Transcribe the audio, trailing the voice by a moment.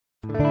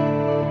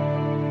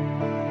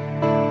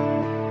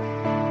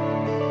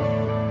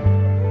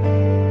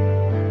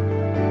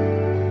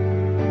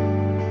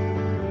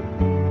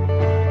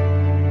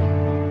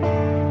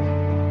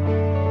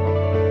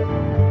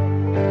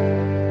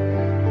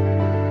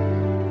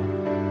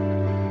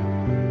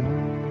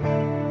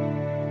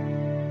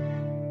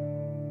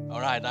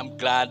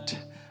right,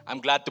 I'm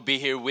glad to be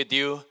here with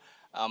you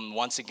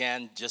once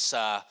again. Just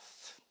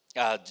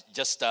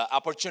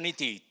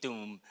opportunity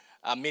to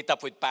meet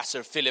up with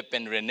Pastor Philip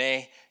and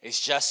Renee is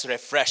just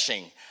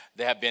refreshing.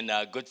 They have been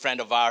a good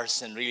friend of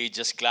ours, and really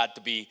just glad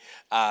to be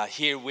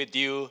here with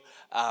you.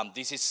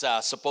 This is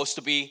supposed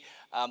to be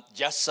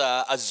just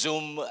a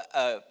Zoom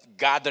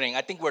gathering.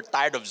 I think we're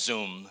tired of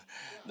Zoom.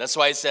 That's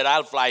why I said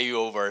I'll fly you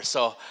over.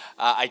 So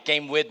I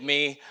came with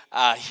me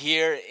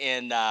here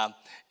in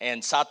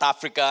South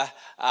Africa.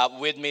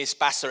 With me is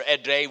Pastor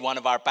Edre, one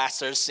of our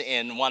pastors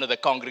in one of the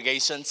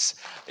congregations.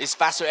 Is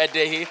Pastor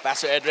Edre here?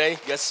 Pastor Edre,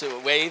 just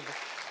wave.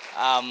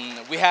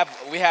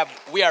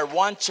 We are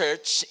one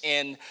church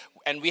and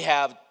we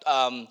have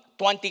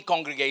 20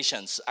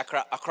 congregations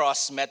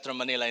across Metro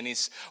Manila, and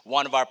he's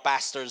one of our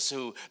pastors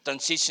who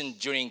transitioned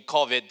during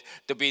COVID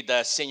to be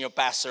the senior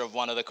pastor of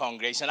one of the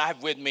congregations. I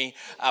have with me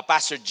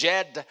Pastor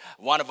Jed,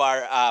 one of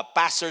our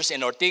pastors in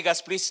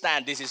Ortigas. Please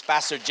stand. This is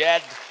Pastor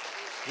Jed.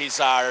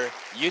 He's our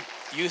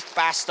youth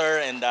pastor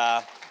and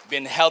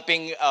been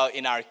helping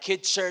in our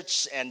kids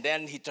church, and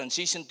then he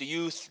transitioned to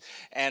youth,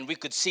 and we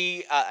could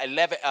see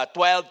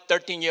 12,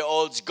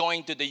 13-year-olds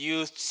going to the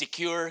youth,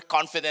 secure,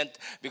 confident,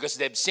 because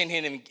they've seen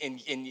him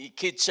in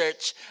kids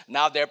church.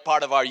 Now they're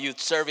part of our youth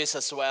service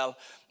as well,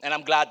 and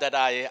I'm glad that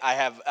I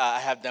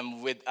have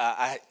them with.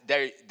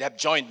 They have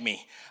joined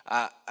me.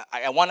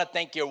 I want to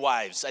thank your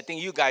wives. I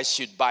think you guys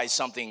should buy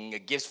something, a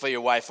gift for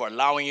your wife for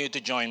allowing you to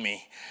join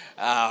me.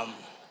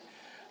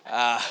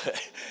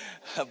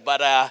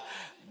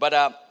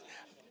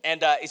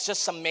 And it's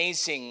just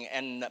amazing.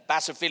 And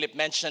Pastor Philip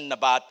mentioned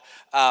about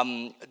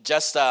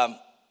just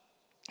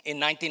in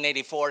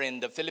 1984 in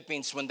the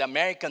Philippines when the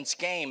Americans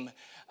came,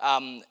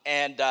 and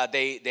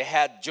they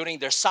had during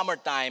their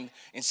summertime,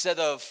 instead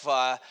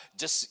of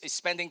just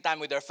spending time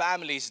with their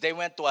families, they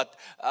went to a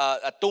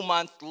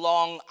 2-month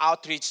long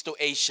outreach to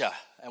Asia.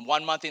 And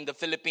 1 month in the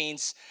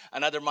Philippines,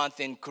 another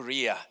month in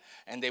Korea.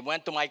 And they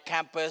went to my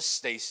campus.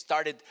 They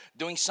started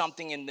doing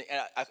something in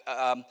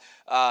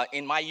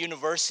my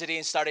university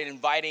and started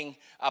inviting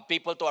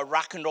people to a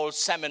rock and roll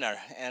seminar.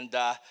 And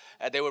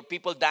there were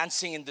people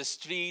dancing in the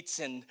streets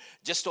and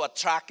just to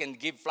attract and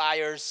give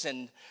flyers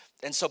and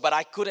so, but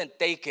I couldn't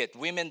take it.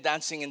 Women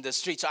dancing in the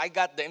streets. So I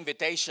got the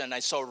invitation. I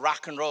saw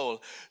rock and roll.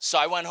 So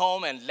I went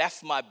home and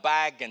left my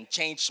bag and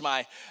changed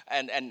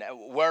and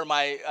wear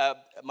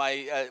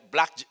my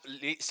black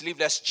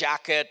sleeveless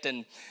jacket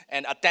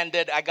and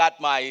attended. I got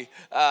my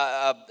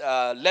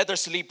leather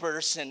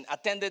sleepers and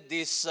attended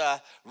this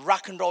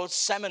rock and roll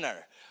seminar.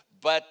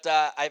 But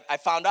I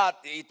found out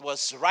it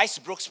was Rice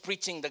Brooks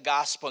preaching the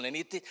gospel, and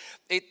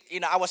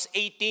I was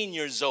 18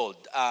 years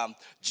old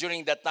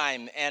during that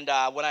time, and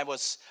when I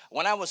was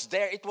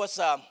there, it was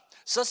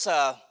such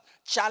a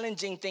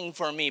challenging thing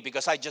for me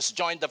because I just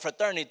joined the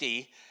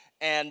fraternity,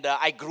 and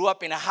I grew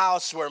up in a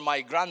house where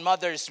my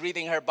grandmother is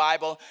reading her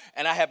Bible,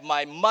 and I have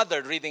my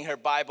mother reading her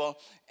Bible,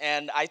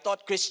 and I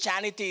thought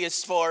Christianity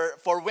is for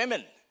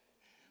women.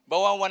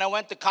 But when I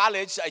went to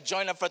college, I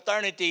joined a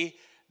fraternity.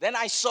 Then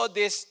I saw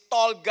this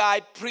tall guy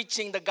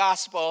preaching the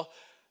gospel.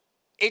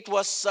 It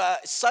was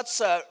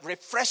such a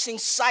refreshing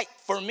sight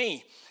for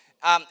me.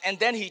 And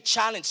then he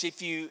challenged,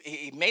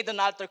 he made an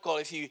altar call,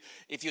 if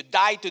you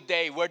die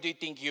today, where do you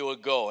think you will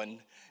go? And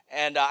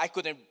I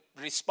couldn't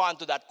respond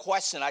to that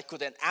question. I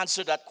couldn't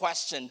answer that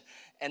question.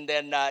 And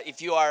then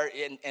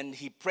and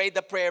he prayed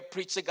the prayer,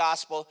 preached the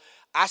gospel,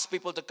 asked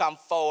people to come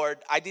forward.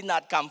 I did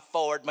not come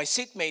forward. My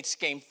seatmates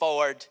came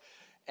forward.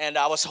 And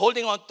I was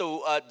holding on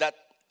to that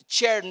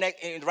chair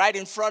right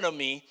in front of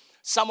me.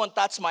 Someone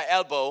touched my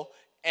elbow,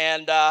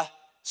 and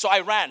so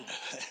I ran.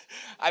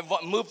 I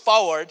moved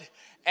forward,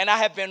 and I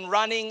have been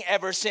running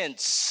ever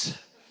since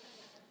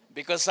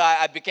because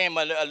I became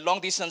a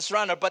long-distance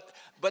runner. But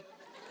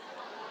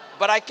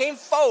I came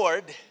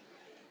forward,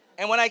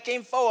 and when I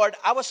came forward,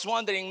 I was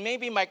wondering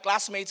maybe my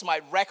classmates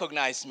might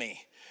recognize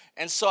me.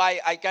 And so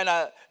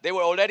they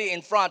were already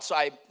in front, so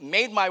I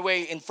made my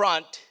way in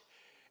front,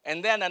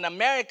 and then an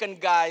American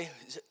guy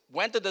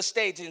went to the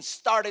stage and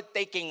started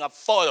taking a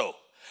photo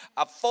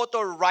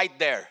right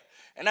there.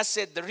 And I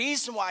said, the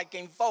reason why I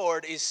came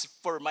forward is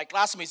for my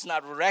classmates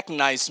not to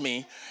recognize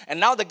me. And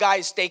now the guy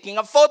is taking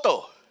a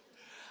photo.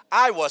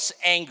 I was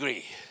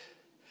angry.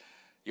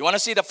 You want to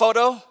see the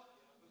photo?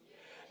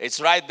 It's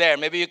right there.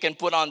 Maybe you can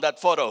put on that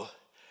photo.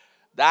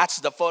 That's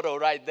the photo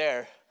right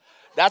there.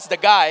 That's the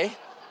guy.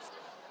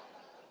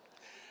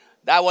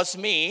 That was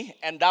me,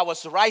 and that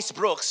was Rice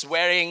Brooks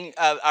wearing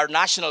our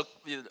national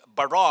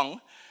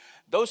barong.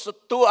 Those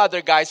 2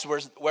 other guys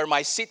were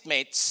my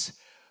seatmates,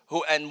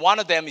 and one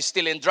of them is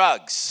still in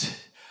drugs.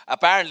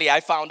 Apparently, I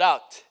found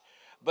out.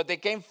 But they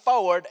came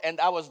forward, and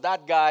I was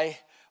that guy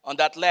on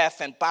that left,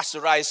 and Pastor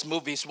Rice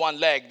moved his one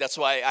leg. That's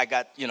why I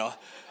got, you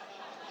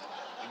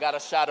got a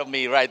shot of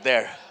me right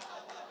there.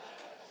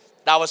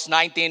 That was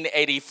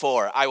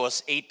 1984. I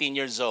was 18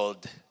 years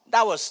old.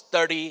 That was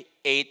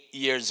 38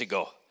 years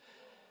ago.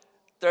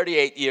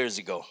 38 years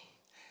ago.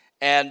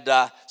 And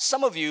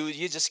some of you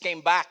just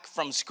came back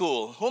from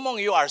school. Who among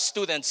you are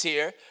students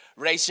here?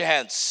 Raise your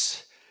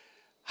hands.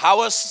 How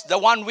was the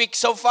 1 week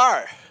so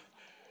far?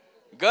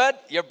 Good?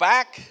 You're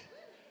back?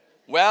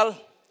 Well,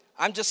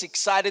 I'm just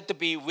excited to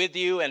be with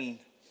you. And,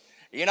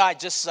 I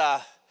just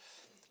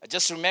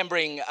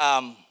remembering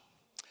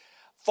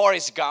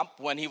Forrest Gump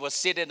when he was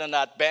seated on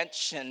that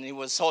bench and he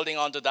was holding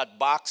on to that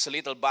box, a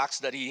little box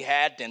that he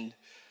had. And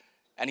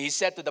he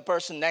said to the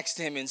person next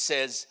to him and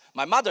says,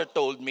 my mother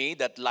told me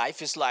that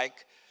life is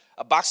like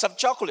a box of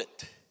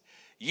chocolate.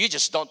 You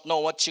just don't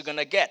know what you're going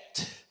to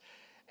get.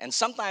 And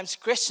sometimes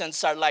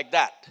Christians are like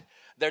that.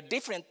 There are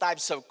different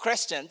types of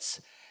Christians,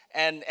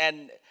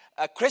 and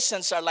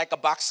Christians are like a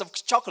box of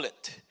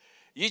chocolate.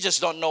 You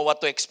just don't know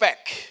what to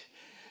expect.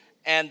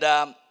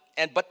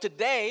 But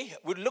today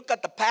we look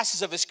at the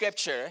passage of the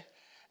Scripture,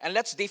 and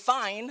let's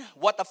define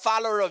what a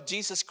follower of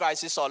Jesus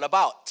Christ is all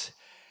about.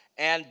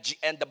 And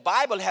the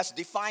Bible has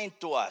defined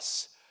to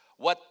us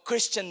what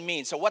Christian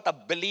means, or what a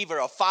believer,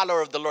 a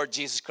follower of the Lord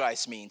Jesus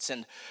Christ means.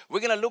 And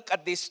we're going to look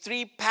at these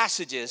three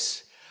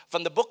passages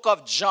from the book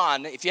of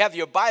John. If you have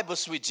your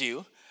Bibles with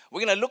you,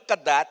 we're going to look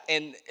at that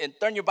and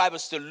turn your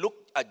Bibles to look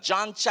at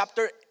John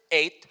chapter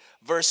 8,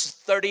 verse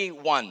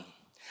 31.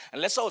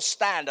 And let's all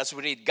stand as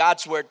we read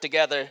God's word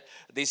together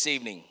this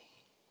evening.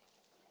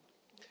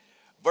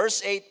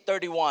 Verse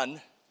 8:31,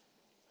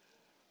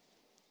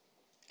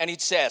 and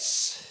it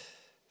says,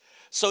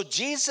 so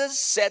Jesus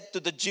said to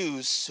the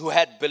Jews who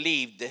had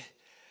believed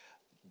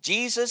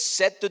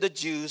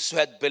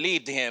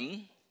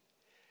him,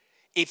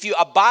 if you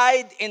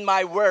abide in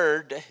my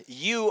word,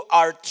 you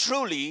are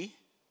truly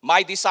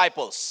my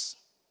disciples.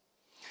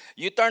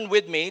 You turn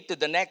with me to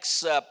the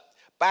next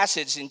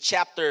passage in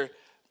chapter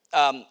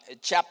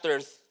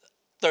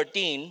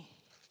 13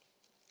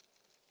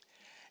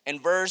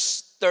 and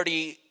verse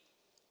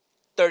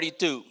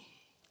 32.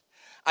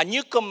 A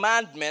new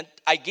commandment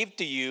I give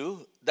to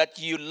you, that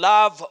you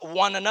love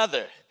one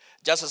another,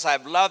 just as I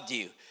have loved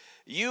you.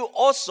 You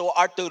also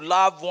are to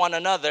love one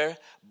another.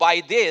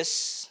 By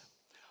this,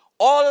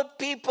 all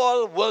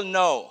people will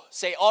know.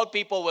 Say, all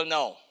people will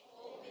know.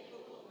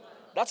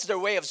 That's their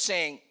way of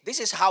saying, this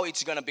is how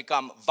it's going to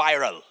become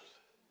viral.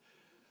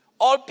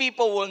 All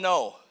people will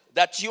know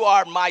that you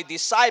are my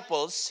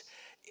disciples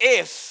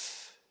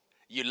if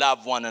you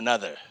love one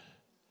another.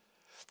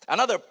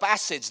 Another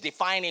passage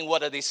defining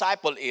what a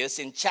disciple is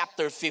in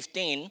chapter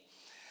 15,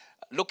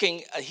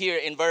 looking here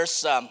in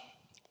verse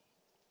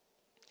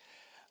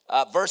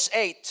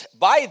 8.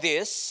 By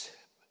this,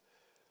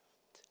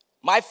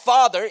 my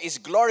Father is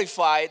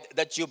glorified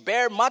that you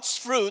bear much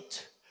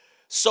fruit,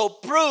 so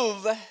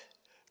prove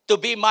to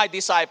be my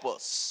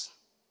disciples.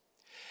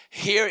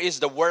 Here is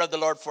the word of the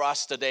Lord for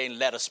us today, and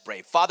let us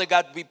pray. Father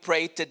God, we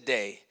pray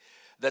today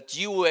that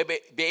you will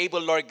be able,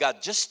 Lord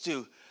God, just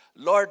to,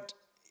 Lord,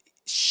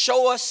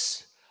 show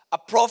us a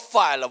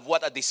profile of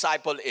what a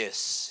disciple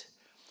is.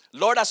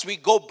 Lord, as we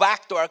go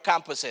back to our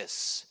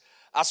campuses,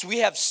 as we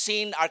have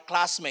seen our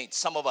classmates,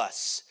 some of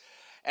us,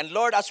 and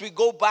Lord, as we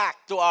go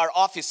back to our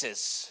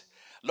offices,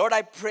 Lord,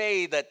 I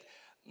pray that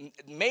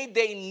may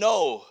they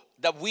know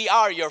that we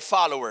are your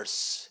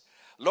followers.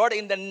 Lord,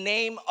 in the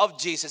name of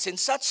Jesus, in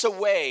such a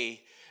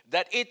way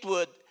that it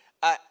would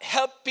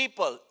help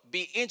people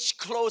be inch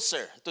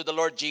closer to the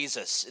Lord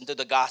Jesus and to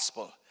the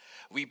gospel.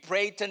 We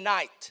pray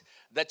tonight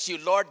that you,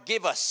 Lord,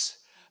 give us,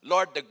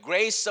 Lord, the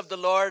grace of the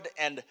Lord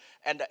and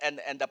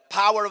the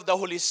power of the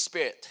Holy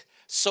Spirit,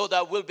 so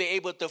that we'll be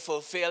able to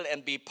fulfill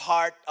and be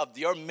part of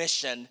your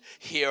mission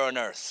here on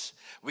earth.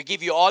 We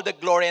give you all the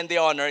glory and the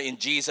honor in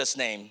Jesus'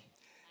 name.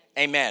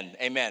 Amen.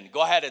 Amen.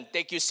 Go ahead and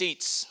take your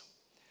seats.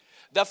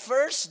 The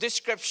first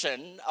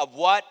description of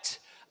what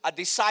a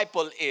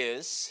disciple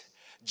is,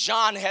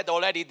 John had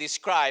already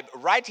described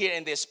right here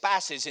in this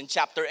passage in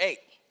chapter 8.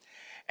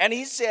 And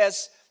he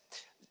says,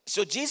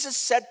 so Jesus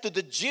said to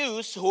the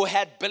Jews who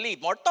had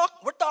believed. We're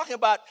talking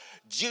about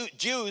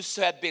Jews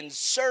who had been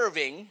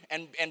serving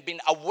and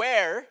been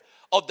aware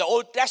of the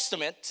Old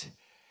Testament.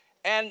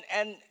 And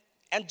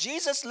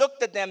Jesus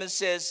looked at them and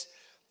says,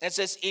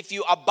 if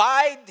you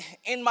abide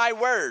in my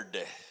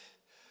word.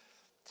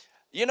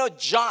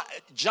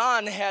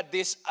 John had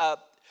this,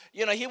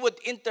 he would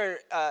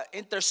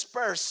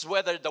intersperse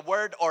whether the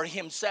word or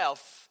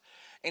himself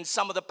in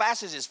some of the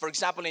passages. For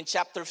example, in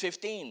chapter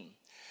 15.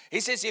 He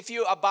says, if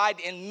you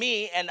abide in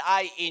me and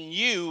I in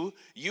you,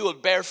 you will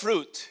bear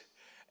fruit.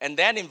 And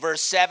then in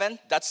verse 7,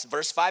 that's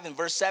verse 5. In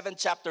verse 7,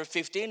 chapter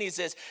 15, he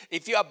says,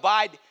 if you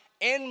abide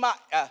in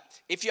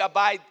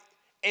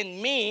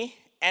me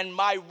and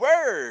my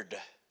word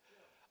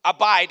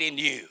abide in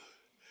you.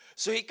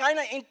 So he kind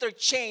of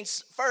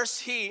interchanged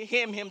first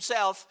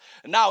himself,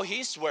 now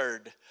his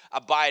word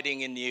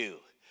abiding in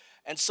you.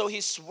 And so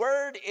his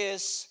word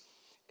is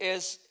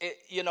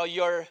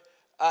your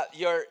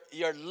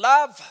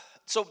love.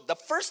 So the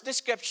first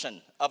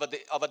description of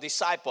a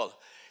disciple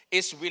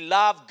is we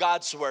love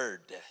God's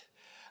word.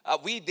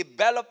 We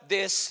develop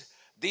this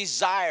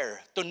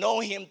desire to know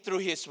him through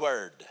his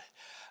word.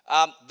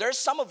 There's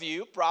some of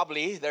you,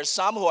 probably, there's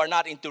some who are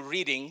not into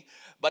reading,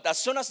 but as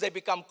soon as they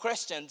become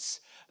Christians,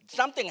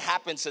 something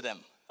happens to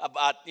them.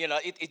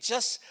 It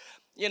just,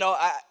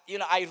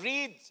 I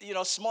read,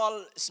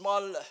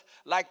 small,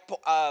 like,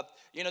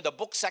 the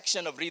book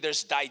section of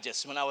Reader's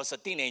Digest when I was a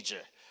teenager.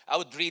 I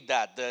would read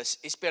that, the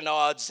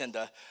espionage and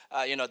the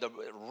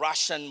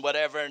Russian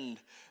whatever, and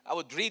I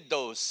would read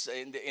those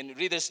in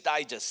Reader's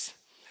Digest.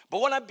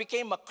 But when I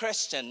became a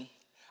Christian,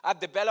 I've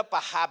developed a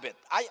habit.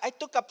 I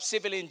took up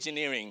civil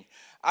engineering.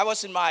 I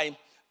was in my,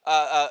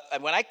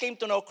 when I came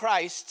to know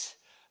Christ,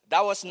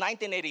 that was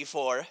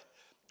 1984,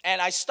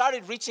 and I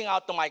started reaching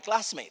out to my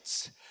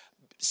classmates.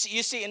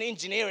 You see, in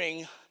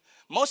engineering,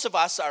 most of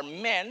us are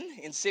men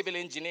in civil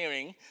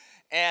engineering,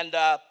 and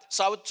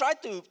so I would try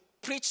to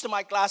preach to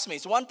my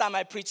classmates. One time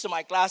I preached to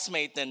my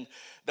classmate, and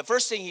the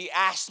first thing he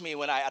asked me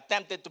when I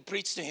attempted to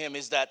preach to him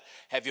is that,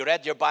 have you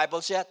read your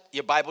Bibles yet?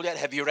 Your Bible yet?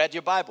 Have you read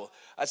your Bible?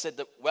 I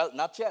said, well,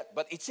 not yet,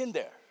 but it's in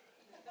there.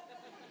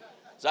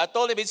 So I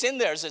told him it's in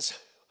there. He says,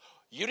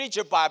 you read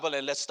your Bible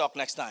and let's talk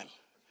next time.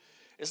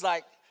 It's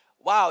like,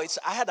 wow,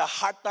 I had a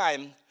hard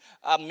time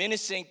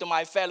ministering to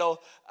my fellow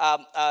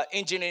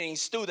engineering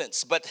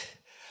students. But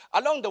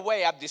along the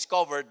way, I've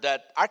discovered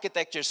that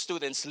architecture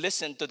students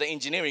listen to the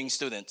engineering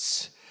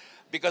students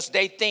because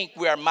they think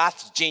we are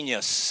math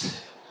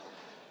genius.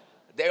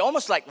 They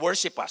almost like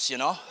worship us,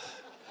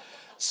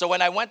 So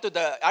when I went to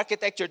the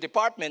architecture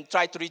department,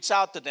 tried to reach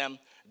out to them,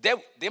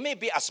 they may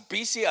be as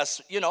busy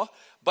as,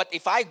 but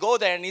if I go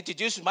there and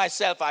introduce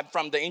myself, I'm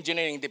from the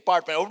engineering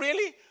department. Oh,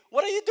 really?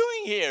 What are you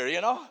doing here,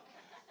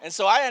 And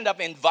so I ended up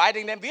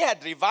inviting them. We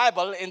had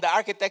revival in the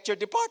architecture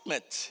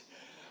department.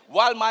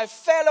 While my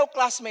fellow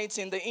classmates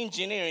in the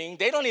engineering,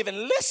 they don't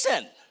even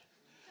listen.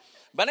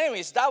 But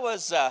anyways, that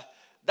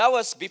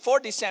was before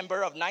December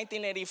of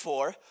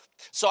 1984.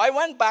 So I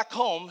went back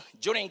home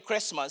during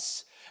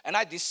Christmas, and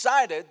I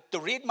decided to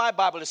read my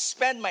Bible, to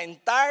spend my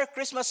entire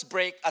Christmas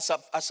break as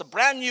a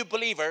brand new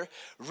believer,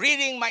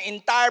 reading my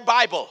entire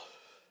Bible,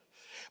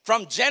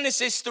 from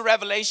Genesis to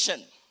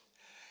Revelation.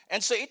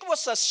 And so it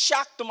was a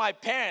shock to my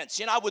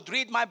parents. I would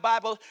read my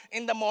Bible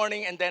in the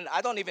morning, and then I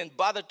don't even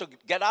bother to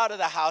get out of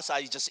the house.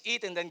 I just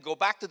eat and then go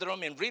back to the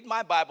room and read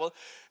my Bible.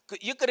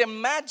 You could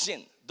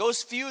imagine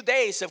those few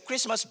days of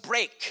Christmas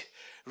break,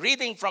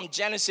 reading from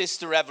Genesis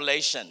to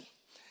Revelation.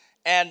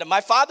 And my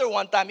father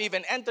one time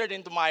even entered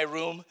into my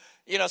room.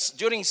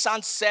 During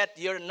sunset,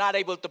 you're not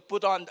able to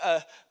put on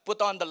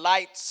the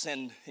lights,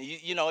 and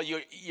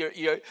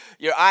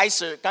your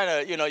eyes are kind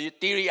of you're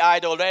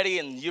teary-eyed already,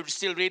 and you're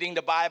still reading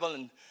the Bible.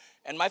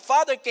 And my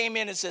father came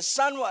in and says,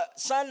 son,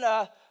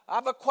 I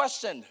have a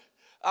question.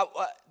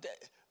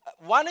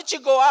 Why don't you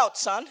go out,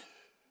 son?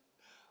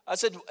 I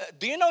said,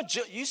 do you know,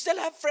 you still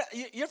have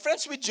you're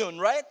friends with June,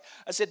 right?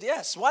 I said,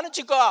 yes. Why don't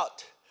you go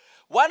out?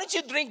 Why don't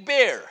you drink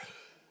beer?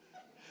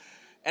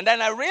 And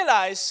then I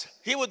realized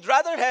he would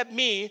rather have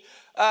me,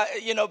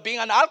 being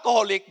an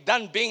alcoholic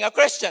than being a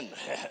Christian.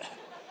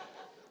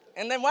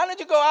 And then why don't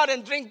you go out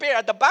and drink beer?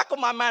 At the back of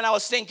my mind, I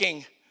was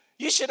thinking,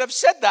 you should have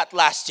said that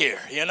last year,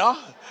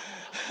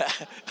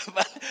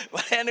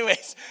 but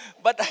anyways,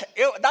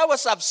 that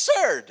was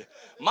absurd.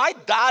 My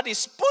dad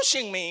is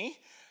pushing me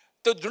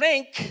to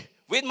drink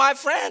with my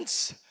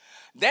friends.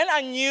 Then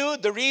I knew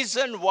the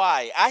reason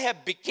why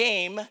I've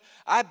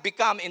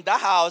become in the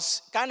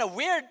house kind of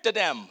weird to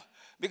them,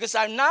 because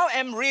I now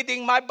am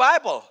reading my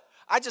Bible.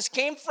 I just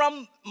came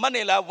from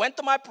Manila, went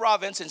to my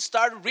province, and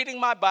started reading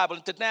my Bible.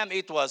 To them,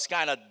 it was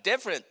kind of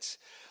different.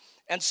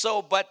 And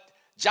so, but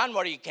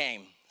January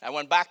came. I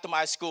went back to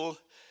my school,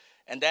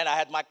 and then I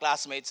had my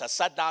classmates. I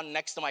sat down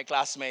next to my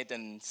classmate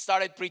and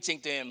started preaching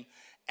to him.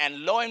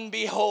 And lo and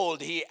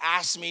behold, he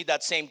asked me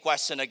that same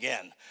question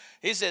again.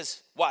 He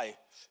says, why?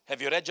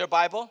 Have you read your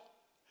Bible?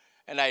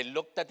 And I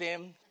looked at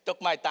him, took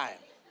my time,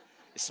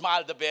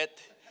 smiled a bit,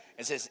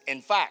 and says,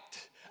 in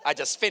fact, I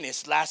just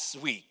finished last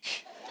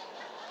week.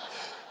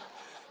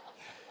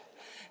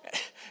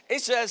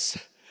 It's just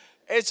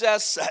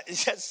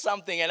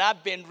something. And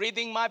I've been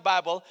reading my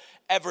Bible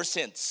ever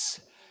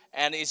since.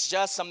 And it's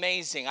just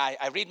amazing.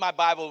 I read my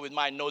Bible with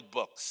my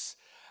notebooks.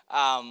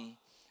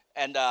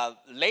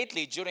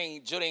 Lately,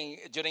 during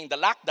the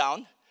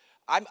lockdown,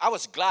 I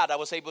was glad I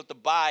was able to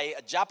buy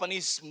a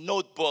Japanese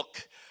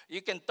notebook.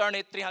 You can turn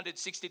it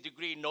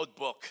 360-degree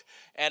notebook.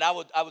 And I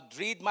would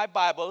read my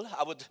Bible.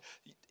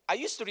 I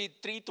used to read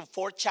 3 to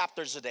 4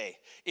 chapters a day.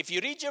 If you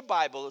read your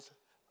Bible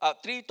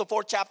 3 to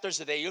 4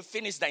 chapters a day, you'll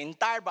finish the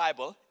entire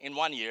Bible in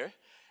 1 year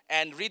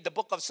and read the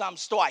book of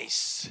Psalms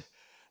twice.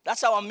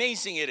 That's how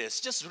amazing it is.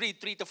 Just read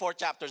 3 to 4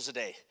 chapters a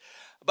day.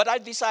 But I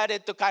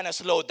decided to kind of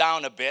slow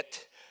down a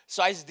bit.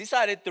 So I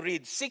decided to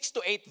read 6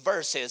 to 8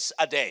 verses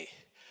a day.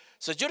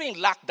 So during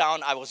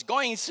lockdown, I was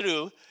going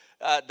through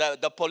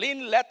the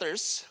Pauline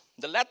letters,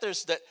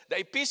 the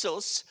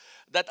epistles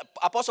that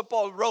Apostle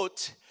Paul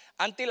wrote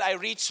until I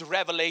reached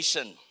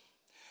Revelation.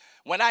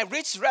 When I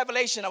reached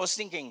Revelation, I was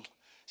thinking,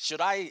 should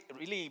I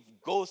really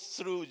go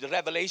through the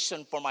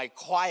Revelation for my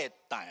quiet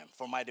time,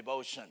 for my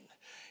devotion?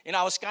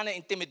 I was kind of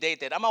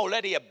intimidated. I'm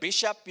already a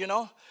bishop,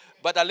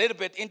 but a little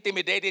bit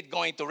intimidated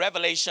going to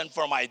Revelation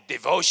for my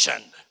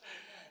devotion.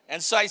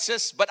 And so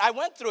but I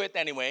went through it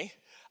anyway.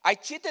 I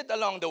cheated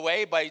along the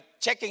way by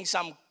checking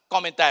some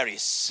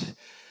commentaries.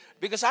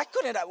 because I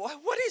couldn't,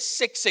 what is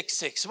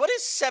 666? What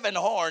is 7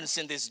 horns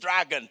in this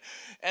dragon?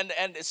 And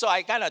so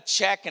I kind of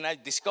checked and I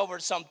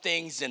discovered some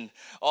things and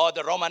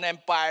the Roman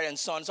Empire and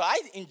so on. So I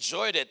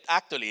enjoyed it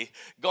actually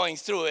going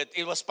through it.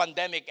 It was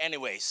pandemic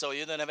anyway, so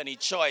you don't have any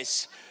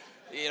choice,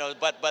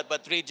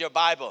 but read your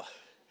Bible.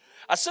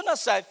 As soon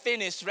as I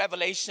finished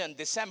Revelation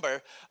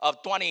December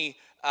of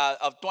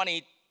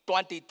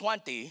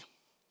 2020,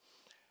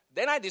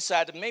 then I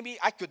decided maybe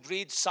I could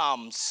read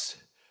Psalms,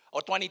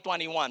 or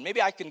 2021.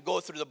 Maybe I can go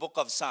through the book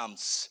of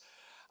Psalms.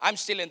 I'm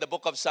still in the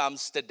book of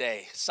Psalms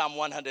today, Psalm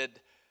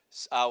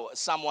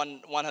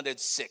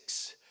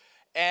 106.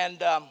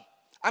 And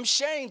I'm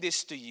sharing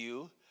this to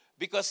you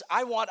because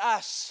I want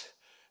us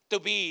to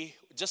be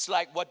just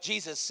like what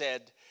Jesus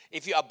said,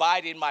 if you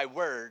abide in my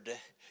word,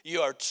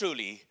 you are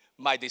truly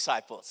my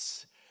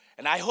disciples.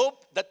 And I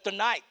hope that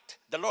tonight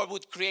the Lord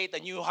would create a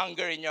new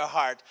hunger in your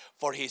heart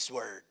for his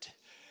word.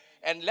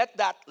 And let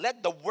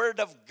the word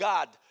of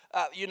God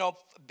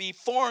be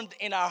formed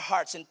in our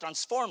hearts and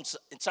transform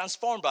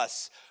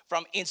us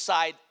from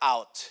inside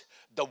out,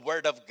 the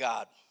word of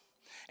God.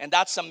 And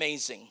that's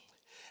amazing.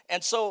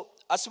 And so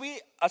as we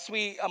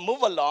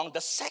move along, the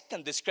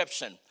second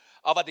description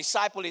of a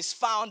disciple is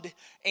found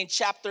in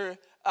chapter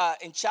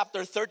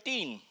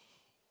 13.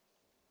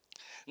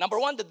 Number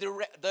one,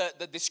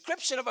 the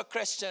description of a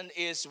Christian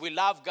is we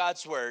love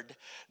God's word.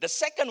 The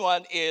second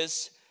one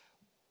is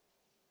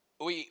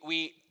we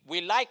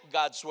like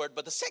God's word,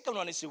 but the second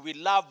one is we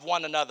love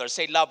one another.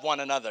 Say, love one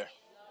another.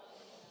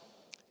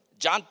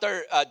 John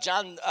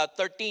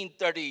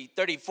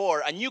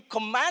 13:34, a new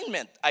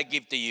commandment I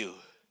give to you,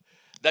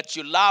 that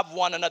you love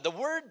one another. The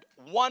word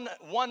one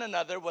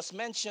another was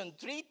mentioned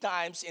 3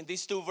 times in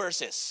these 2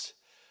 verses.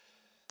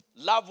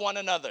 Love one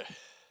another.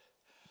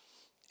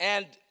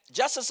 And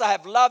just as I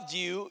have loved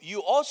you,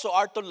 you also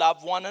are to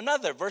love one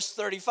another. Verse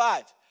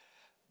 35,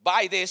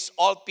 by this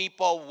all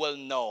people will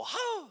know.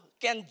 How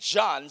can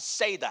John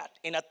say that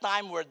in a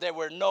time where there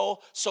were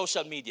no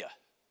social media?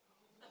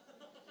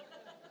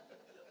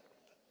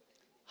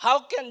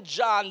 How can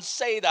John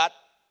say that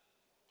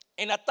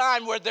in a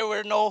time where there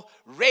were no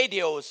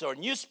radios or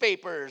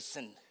newspapers?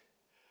 And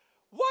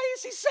why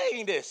is he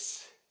saying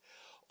this?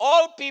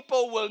 All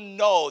people will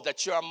know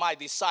that you are my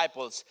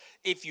disciples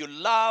if you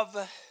love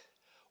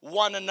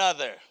one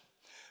another.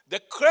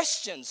 The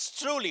Christians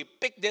truly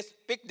picked this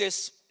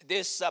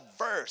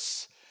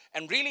verse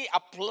and really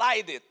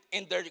applied it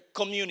in their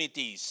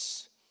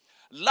communities.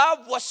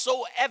 Love was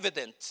so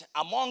evident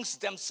amongst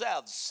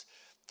themselves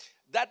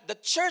that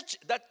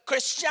that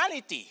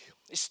Christianity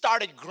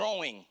started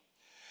growing.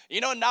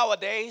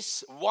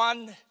 Nowadays,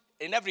 1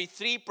 in every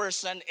 3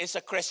 person is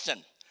a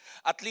Christian.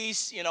 At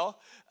least, in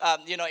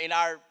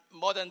our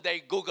modern day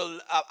Google,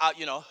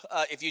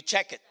 if you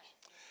check it.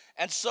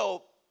 And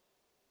so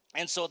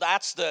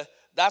that's the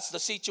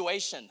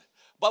situation.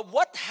 But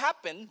what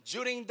happened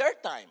during their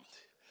time?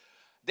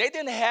 They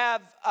didn't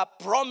have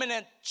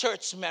prominent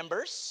church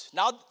members.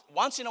 Now,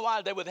 once in a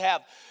while, they would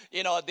have,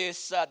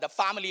 the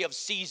family of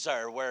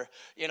Caesar, where,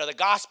 the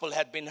gospel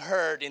had been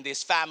heard in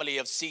this family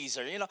of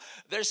Caesar.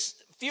 There's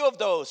few of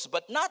those,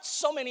 but not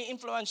so many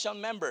influential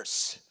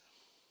members.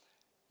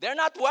 They're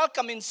not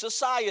welcome in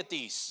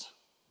societies.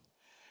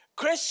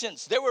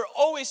 Christians, there were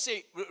always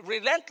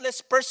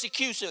relentless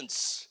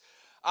persecutions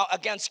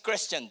against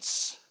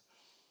Christians.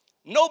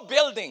 No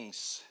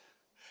buildings.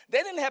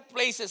 They didn't have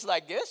places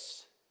like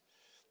this.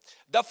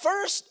 The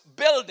first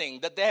building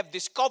that they have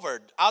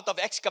discovered out of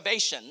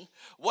excavation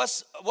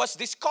was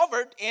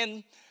discovered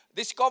in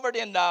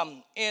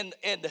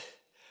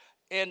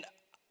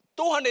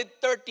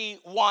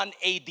 231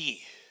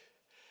 A.D.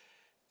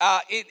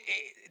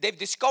 They've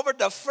discovered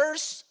the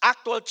first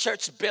actual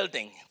church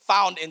building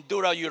found in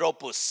Dura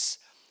Europus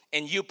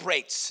in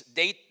Euphrates,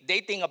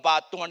 dating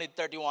about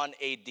 231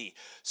 A.D.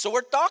 So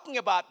we're talking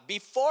about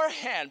before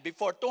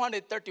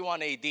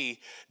 231 A.D.,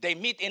 they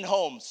meet in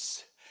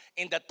homes,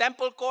 in the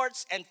temple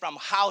courts, and from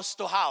house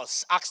to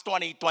house. Acts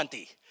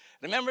 20:20.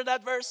 Remember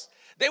that verse?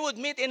 They would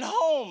meet in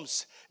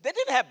homes. They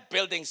didn't have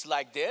buildings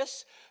like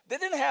this. They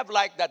didn't have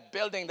like that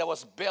building that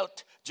was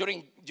built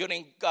during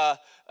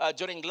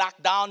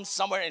lockdown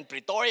somewhere in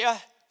Pretoria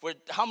with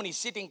how many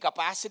seating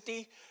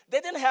capacity.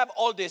 They didn't have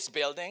all these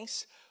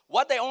buildings.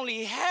 What they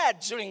only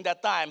had during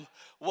that time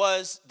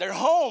was their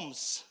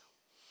homes.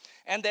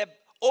 And they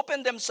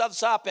opened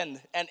themselves up and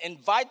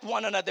invite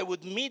one another. They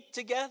would meet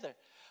together.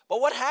 But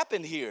what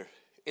happened here?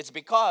 It's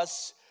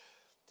because,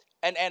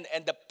 and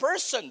the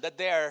person that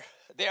they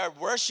are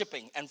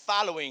worshiping and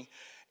following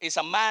is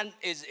a man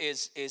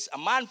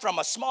from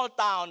a small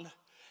town,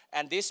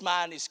 and this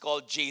man is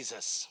called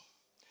Jesus.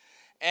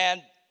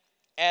 And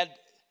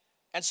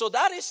so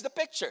that is the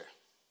picture.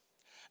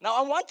 Now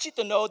I want you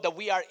to know that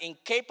we are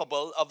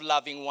incapable of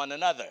loving one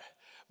another.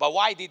 But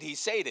why did he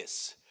say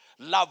this?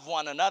 Love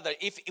one another.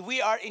 If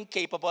we are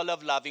incapable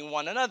of loving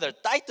one another.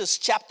 Titus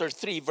chapter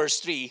 3 verse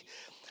 3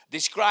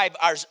 describe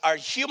our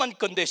human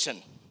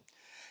condition.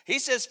 He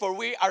says, for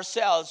we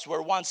ourselves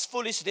were once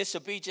foolish,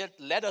 disobedient,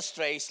 led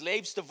astray,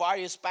 slaves to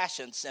various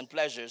passions and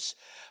pleasures,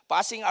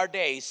 passing our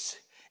days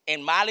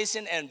in malice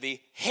and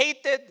envy,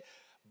 hated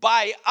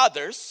by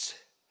others,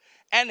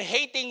 and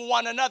hating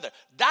one another.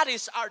 That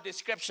is our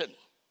description.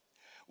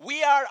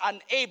 We are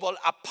unable,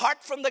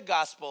 apart from the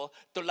gospel,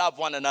 to love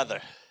one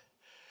another.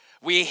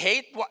 We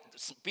hate,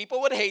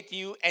 people would hate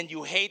you, and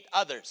you hate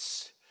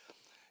others.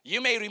 You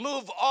may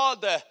remove all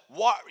the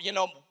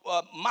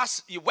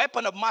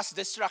weapon of mass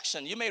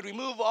destruction. You may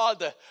remove all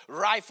the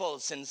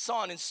rifles and so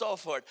on and so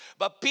forth.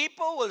 But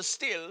people will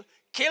still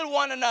kill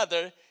one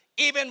another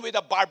even with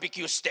a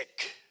barbecue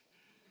stick.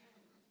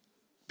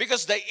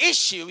 Because the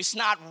issue is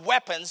not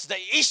weapons. The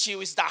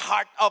issue is the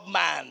heart of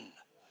man.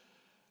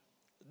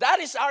 That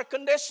is our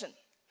condition.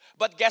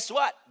 But guess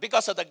what?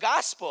 Because of the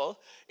gospel,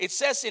 it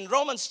says in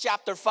Romans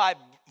chapter 5,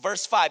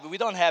 verse 5. We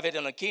don't have it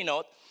in a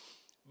keynote.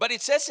 But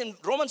it says in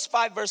Romans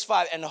 5, verse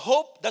 5, and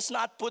hope does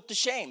not put to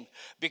shame,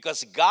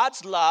 because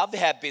God's love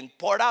have been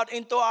poured out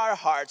into our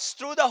hearts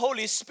through the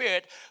Holy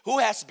Spirit who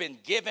has been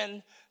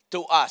given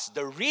to us.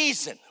 The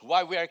reason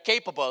why we are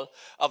capable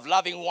of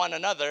loving one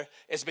another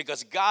is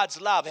because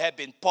God's love had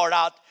been poured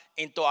out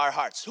into our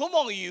hearts. Who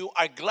among you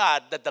are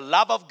glad that the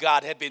love of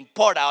God had been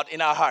poured out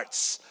in our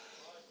hearts?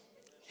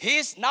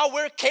 Now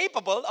we're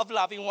capable of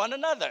loving one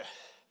another.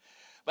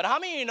 But how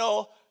many of you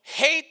know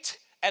hate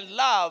and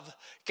love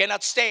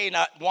cannot stay in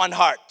one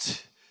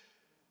heart?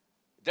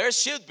 There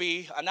should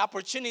be an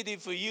opportunity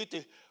for you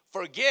to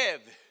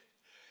forgive.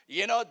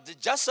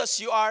 Just as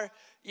you are,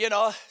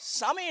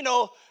 some of you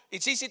know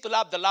it's easy to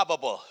love the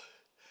lovable.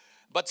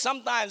 But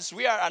sometimes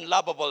we are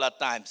unlovable at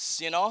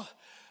times,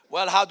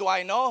 Well, how do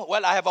I know?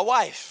 Well, I have a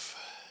wife.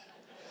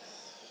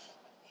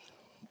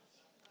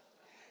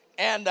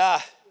 And,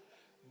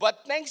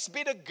 but thanks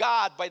be to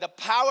God, by the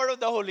power of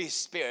the Holy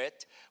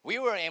Spirit, we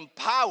were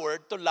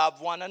empowered to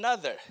love one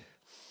another.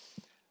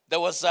 There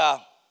was a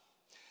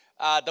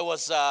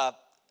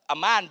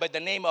man by the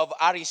name of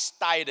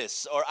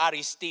Aristides or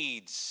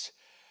Aristides.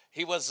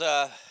 He was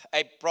a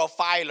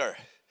profiler.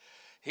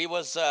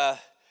 He's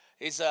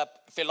a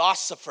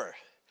philosopher.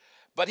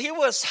 But he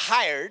was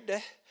hired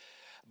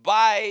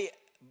by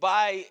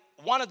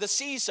one of the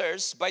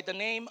Caesars by the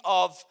name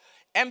of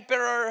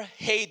Emperor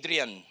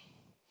Hadrian.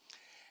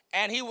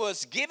 And he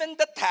was given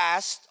the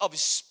task of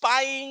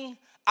spying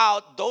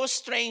out those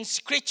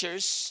strange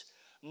creatures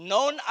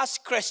known as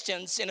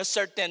Christians in a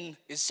certain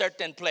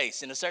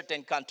place, in a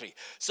certain country.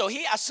 So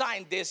he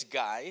assigned this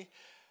guy,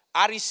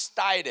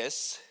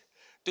 Aristides,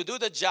 to do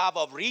the job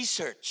of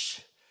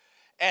research.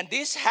 And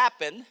this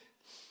happened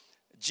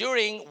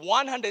during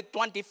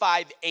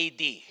 125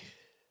 AD.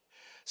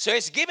 So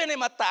he's given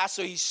him a task,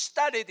 so he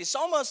studied. It's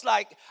almost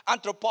like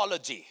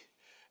anthropology,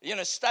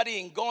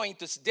 studying, going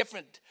to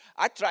different.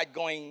 I tried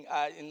going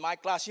in my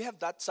class. You have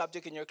that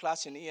subject in your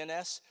class in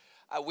ENS?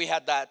 We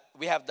had that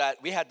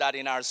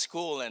in our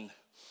school, and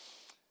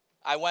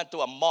I went to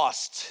a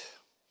mosque,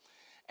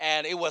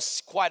 and it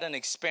was quite an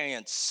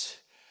experience.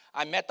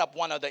 I met up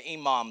one of the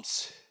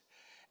imams,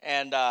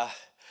 and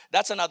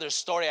that's another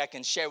story I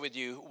can share with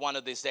you one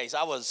of these days.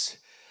 I was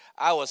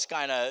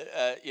kind of,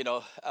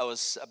 I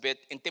was a bit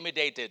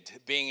intimidated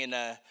being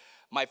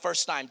my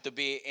first time to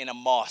be in a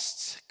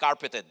mosque,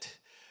 carpeted.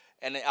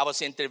 And I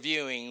was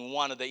interviewing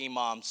one of the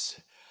imams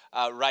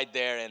right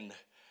there, and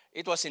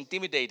it was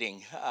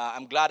intimidating.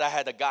 I'm glad I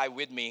had a guy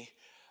with me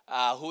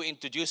who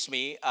introduced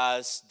me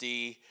as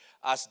the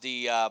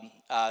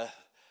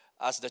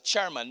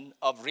chairman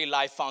of Real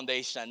Life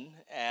Foundation,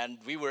 and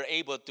we were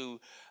able to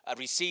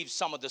receive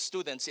some of the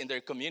students in their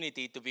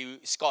community to be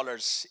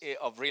scholars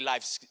of Real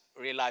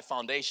Life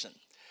Foundation.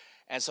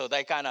 And so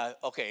they kind of,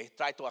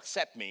 tried to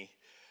accept me.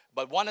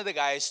 But one of the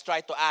guys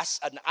tried to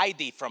ask an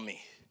ID from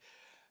me,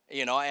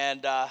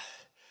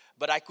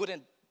 but I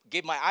couldn't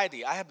give my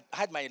ID. I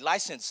had my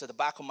license at the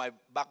back of my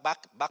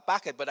back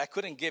pocket, but I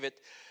couldn't give it.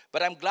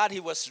 But I'm glad he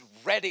was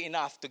ready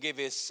enough to give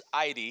his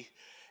ID,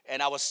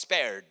 and I was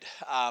spared.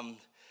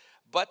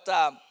 But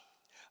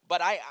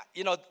I,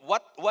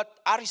 what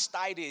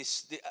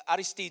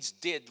Aristides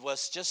did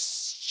was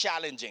just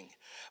challenging.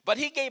 But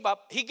he gave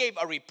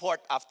a report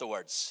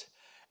afterwards.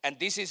 And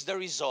this is the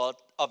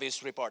result of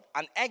his report.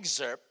 An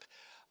excerpt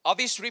of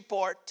his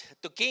report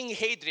to King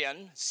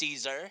Hadrian,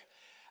 Caesar.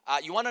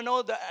 You want to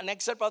know an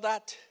excerpt of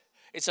that?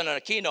 It's on a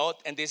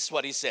keynote, and this is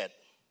what he said.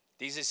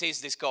 This is his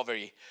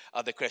discovery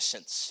of the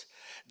Christians.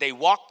 They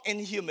walk in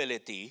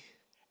humility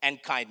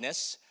and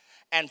kindness,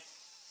 and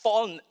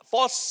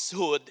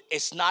falsehood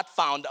is not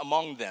found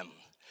among them.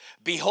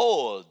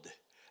 Behold,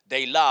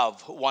 they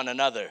love one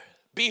another.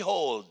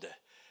 Behold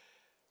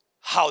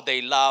how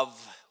they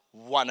love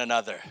one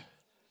another.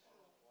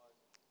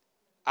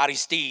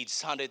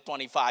 Aristides,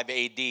 125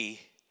 AD,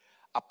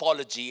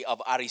 apology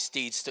of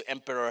Aristides to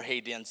Emperor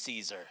Hadrian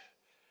Caesar.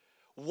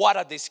 What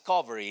a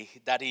discovery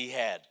that he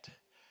had.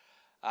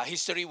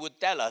 History would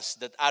tell us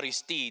that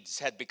Aristides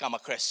had become a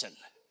Christian.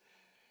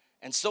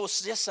 And so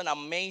it's just an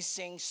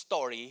amazing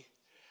story.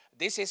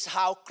 This is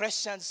how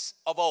Christians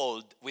of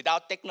old,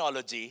 without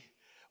technology,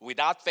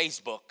 without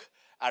Facebook,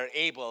 are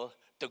able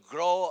to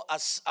grow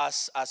as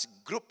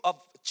group of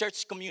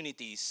church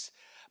communities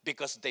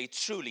because they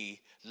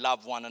truly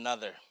love one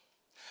another.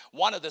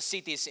 one of the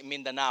cities in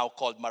Mindanao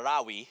called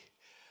Marawi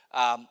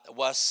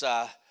was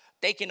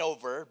taken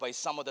over by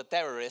some of the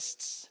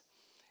terrorists,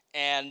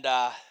 and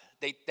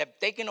they've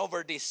taken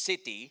over this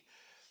city,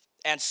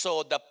 and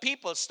so the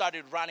people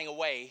started running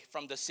away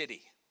from the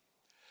city.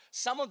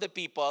 Some of the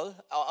people,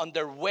 on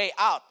their way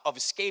out of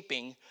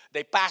escaping,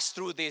 they passed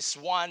through this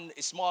one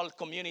small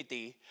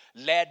community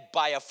led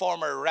by a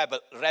former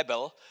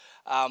rebel,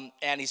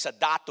 and he's a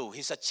datu,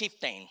 he's a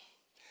chieftain.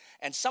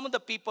 And some of the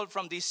people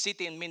from this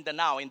city in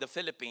Mindanao in the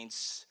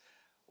Philippines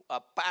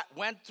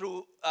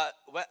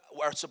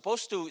were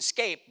supposed to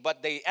escape,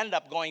 but they end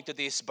up going to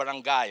this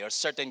barangay or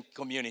certain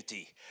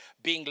community,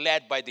 being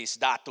led by this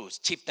datus,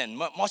 chieftain,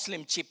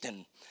 Muslim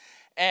chieftain.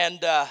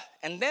 And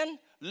then,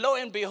 lo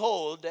and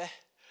behold,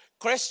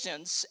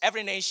 Christians,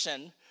 every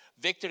nation,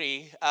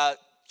 victory,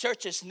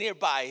 churches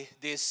nearby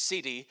this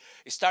city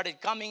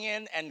started coming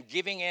in and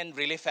giving in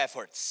relief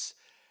efforts.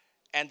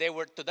 And they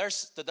were, to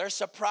their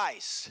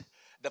surprise,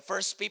 the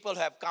first people who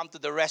have come to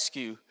the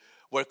rescue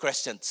were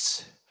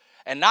Christians.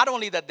 And not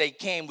only that they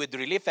came with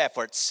relief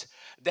efforts,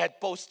 that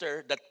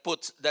poster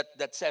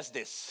that says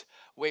this,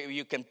 where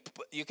you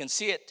can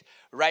see it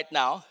right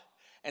now,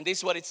 and this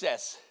is what it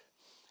says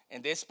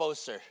in this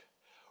poster: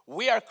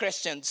 "We are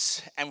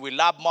Christians and we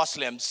love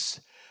Muslims.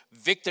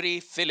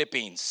 Victory,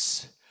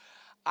 Philippines."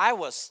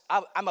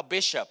 I'm a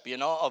bishop,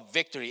 of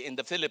Victory in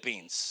the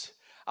Philippines.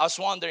 I was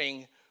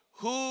wondering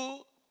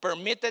who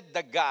permitted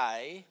the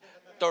guy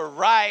to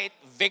write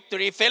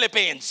Victory,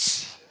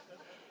 Philippines.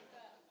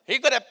 He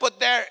could have put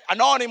there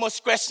anonymous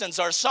questions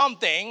or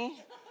something,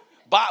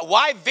 but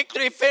why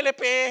Victory,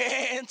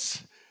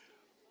 Philippines?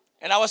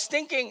 And I was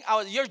thinking,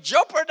 you're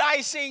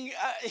jeopardizing,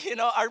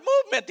 our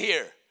movement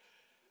here.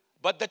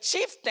 But the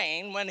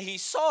chieftain, when he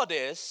saw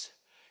this,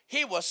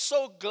 he was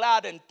so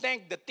glad and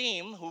thanked the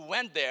team who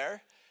went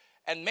there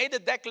and made a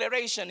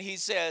declaration. He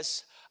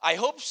says, "I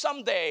hope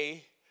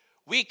someday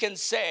we can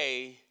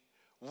say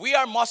we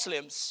are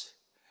Muslims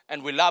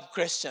and we love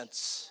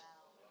Christians."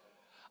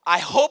 I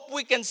hope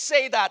we can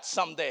say that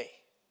someday.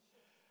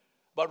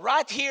 But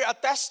right here, a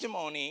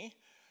testimony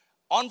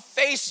on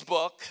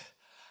Facebook.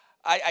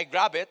 I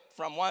grab it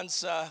from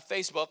one's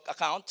Facebook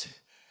account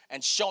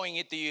and showing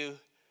it to you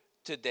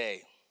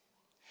today.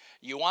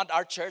 You want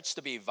our church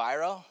to be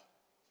viral?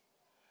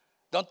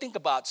 Don't think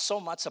so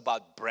much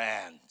about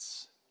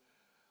brands.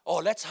 Oh,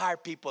 let's hire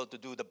people to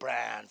do the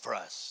brand for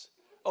us.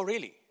 Oh,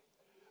 really?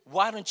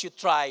 Why don't you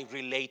try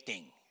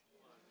relating?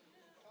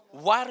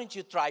 Why don't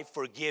you try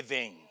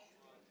forgiving?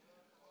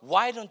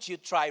 Why don't you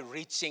try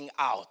reaching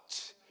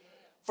out?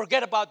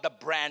 Forget about the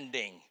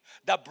branding.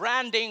 The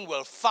branding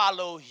will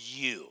follow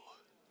you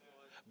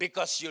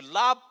because you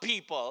love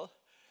people,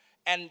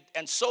 and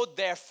so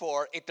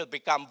therefore it will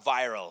become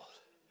viral.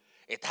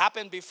 It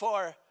happened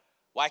before.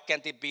 Why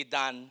can't it be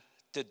done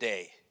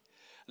today?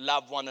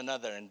 Love one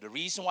another. And the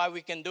reason why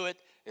we can do it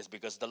is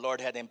because the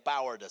Lord had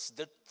empowered us.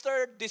 The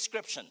third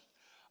description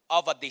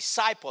of a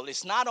disciple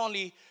is not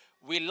only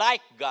we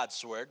like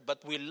God's word,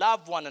 but we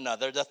love one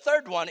another. The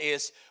third one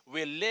is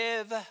we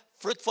live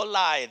fruitful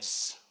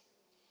lives.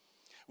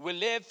 We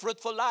live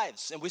fruitful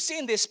lives. And we see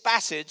in this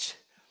passage,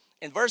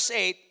 in verse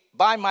 8,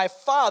 by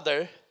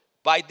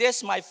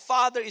this my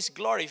Father is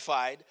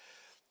glorified,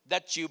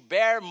 that you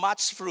bear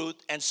much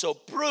fruit and so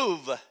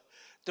prove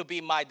to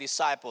be my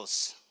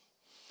disciples.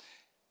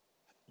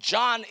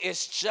 John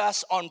is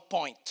just on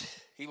point.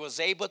 He was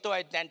able to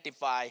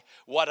identify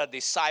what a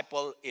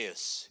disciple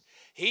is.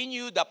 He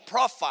knew the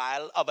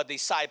profile of a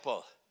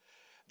disciple.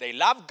 They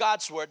love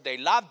God's word. They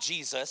love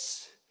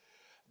Jesus.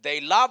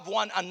 They love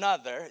one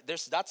another.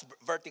 That's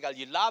vertical.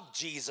 You love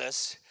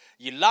Jesus.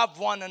 You love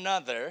one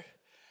another.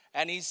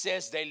 And he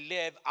says they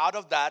live. Out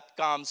of that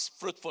comes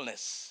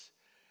fruitfulness.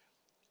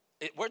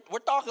 We're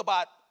talking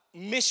about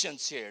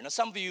missions here. Now,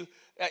 some of you,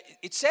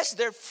 it says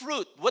they're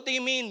fruit. What do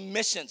you mean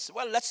missions?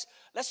 Well, let's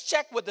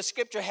check what the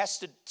scripture has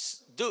to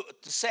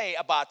say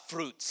about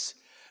fruits.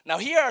 Now,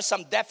 here are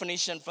some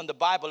definitions from the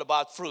Bible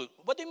about fruit.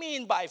 What do you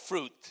mean by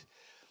fruit?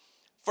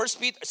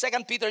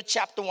 2 Peter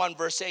chapter 1,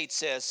 verse 8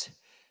 says,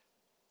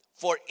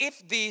 "For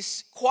if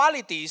these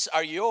qualities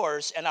are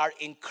yours and are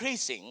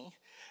increasing,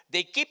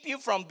 they keep you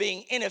from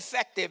being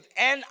ineffective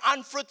and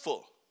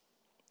unfruitful."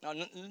 Now,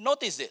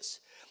 notice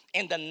this.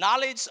 "In the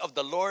knowledge of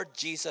the Lord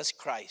Jesus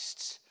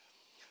Christ."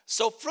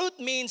 So fruit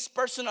means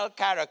personal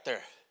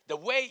character, the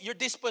way, your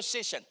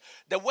disposition,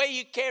 the way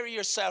you carry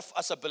yourself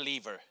as a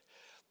believer.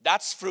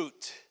 That's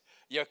fruit,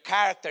 your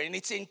character, and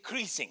it's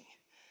increasing.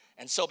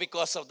 And so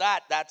because of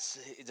that, that's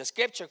the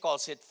scripture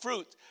calls it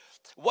fruit.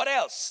 What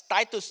else?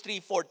 Titus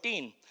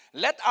 3:14.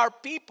 "Let our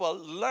people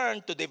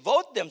learn to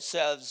devote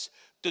themselves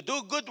to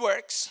do good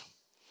works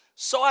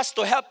so as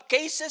to help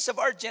cases of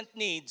urgent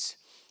needs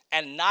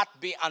and not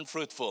be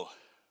unfruitful."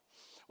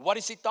 What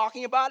is he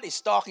talking about?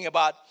 He's talking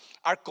about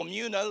our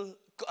communal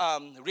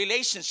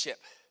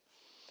relationship,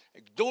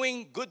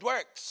 doing good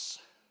works,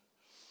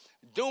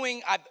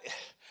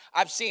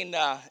 I've seen.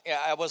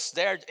 I was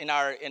there in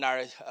our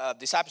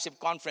discipleship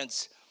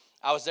conference.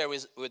 I was there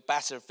with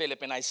Pastor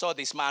Philip, and I saw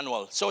this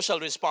manual, social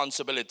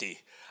responsibility,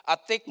 a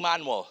thick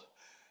manual.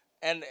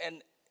 And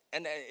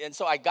and and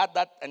so I got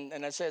that,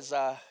 and I says,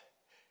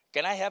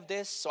 can I have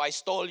this? So I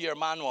stole your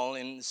manual,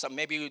 and so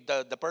maybe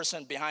the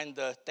person behind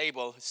the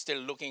table is still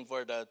looking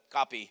for the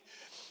copy.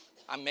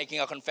 I'm making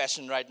a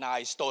confession right now.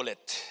 I stole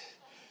it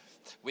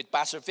with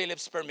Pastor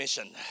Philip's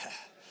permission.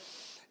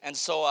 And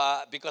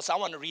so, because I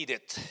want to read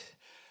it.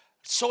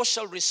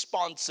 Social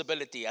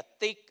responsibility, a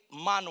thick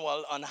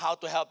manual on how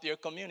to help your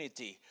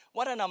community.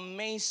 What an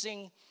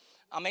amazing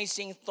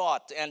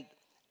thought. And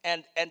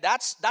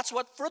that's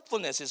what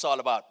fruitfulness is all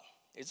about.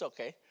 It's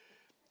okay.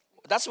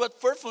 That's what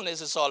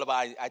fruitfulness is all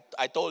about.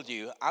 I told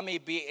you, I may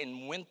be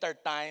in winter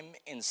time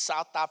in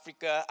South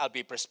Africa, I'll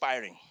be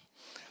perspiring.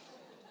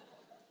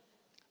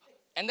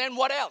 And then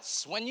what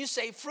else? When you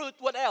say fruit,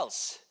 what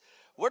else?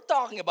 We're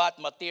talking about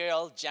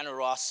material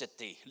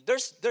generosity.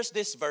 There's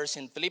this verse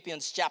in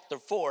Philippians chapter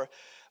 4,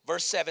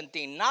 verse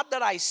 17. Not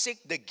that I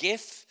seek the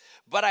gift,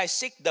 but I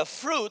seek the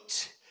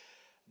fruit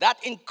that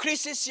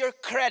increases your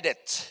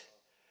credit.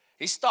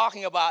 He's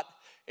talking about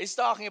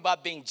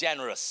being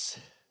generous.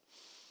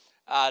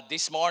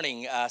 This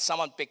morning,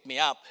 someone picked me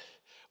up,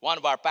 one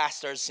of our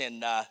pastors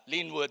in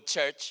Linwood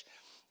Church,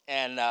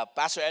 and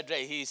Pastor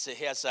Edre, he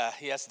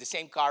has the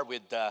same car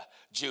with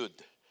Jude.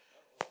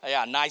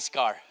 Yeah, nice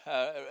car.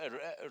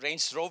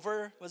 Range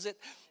Rover, was it?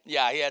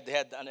 Yeah, he had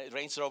a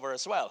Range Rover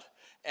as well.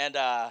 And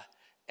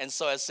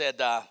so I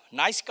said,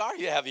 nice car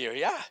you have here,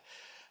 yeah.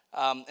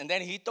 And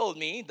then he told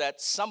me that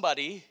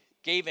somebody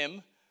gave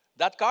him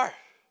that car.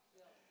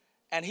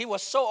 And he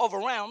was so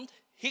overwhelmed,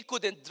 he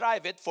couldn't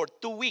drive it for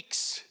 2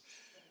 weeks.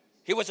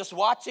 He was just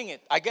watching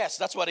it. I guess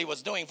that's what he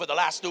was doing for the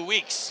last 2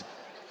 weeks.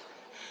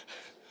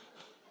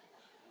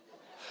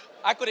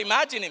 I could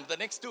imagine him the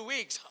next 2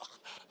 weeks.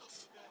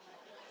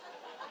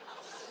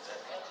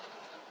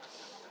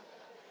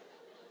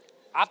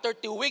 After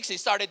 2 weeks, he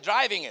started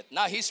driving it.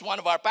 Now he's one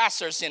of our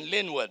pastors in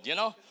Linwood, you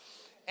know.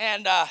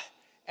 And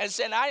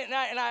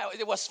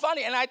it was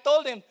funny. And I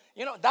told him,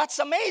 that's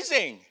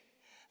amazing.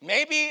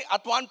 Maybe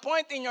at one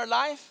point in your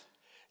life,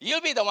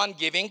 you'll be the one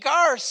giving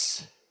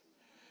cars.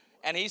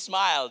 And he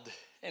smiled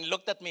and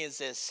looked at me and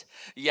says,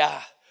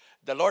 yeah,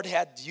 the Lord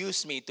had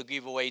used me to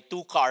give away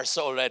 2 cars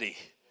already.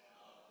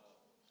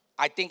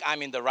 I think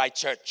I'm in the right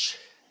church.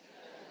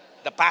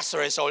 The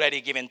pastor has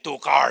already given 2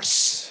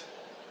 cars.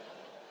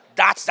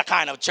 That's the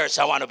kind of church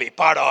I want to be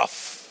part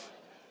of.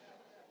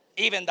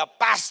 Even the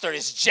pastor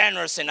is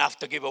generous enough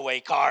to give away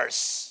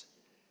cars.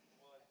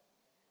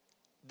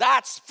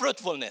 That's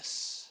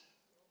fruitfulness.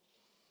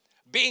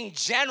 Being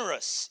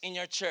generous in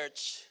your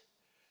church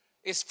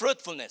is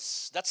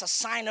fruitfulness. That's a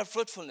sign of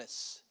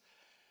fruitfulness.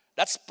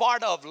 That's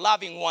part of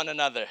loving one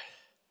another.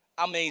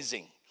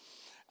 Amazing.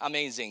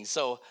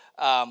 So,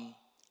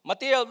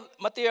 material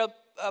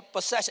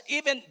possession,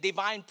 even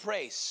divine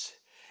praise.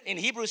 In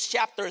Hebrews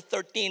chapter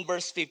 13,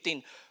 verse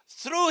 15,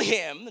 through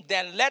him,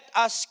 then let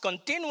us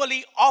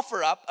continually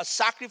offer up a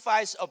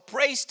sacrifice of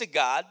praise to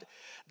God.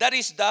 That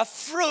is the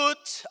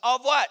fruit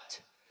of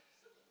what?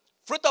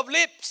 Fruit of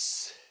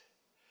lips.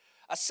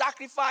 A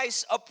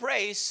sacrifice of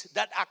praise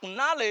that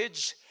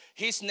acknowledge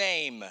his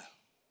name.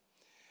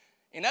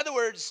 In other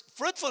words,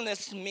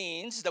 fruitfulness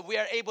means that we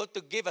are able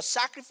to give a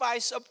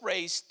sacrifice of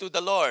praise to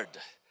the Lord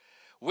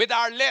with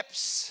our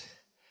lips.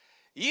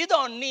 You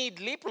don't need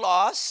lip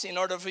gloss in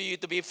order for you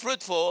to be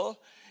fruitful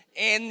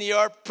in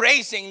your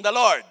praising the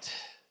Lord.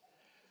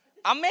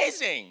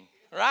 Amazing,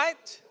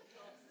 right?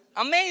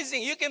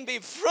 Amazing. You can be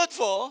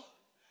fruitful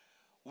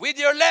with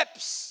your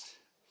lips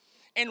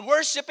in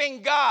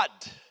worshiping God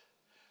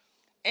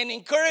and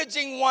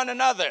encouraging one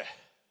another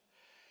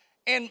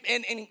and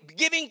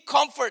giving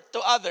comfort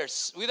to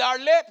others with our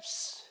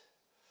lips.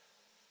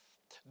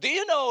 Do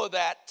you know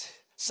that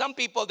some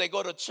people, they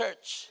go to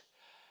church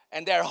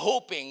and they're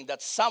hoping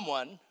that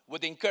someone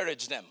would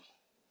encourage them?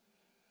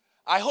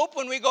 I hope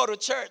when we go to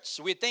church,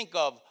 we think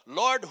of,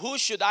 Lord, who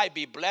should I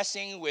be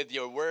blessing with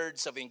your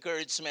words of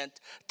encouragement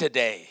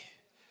today?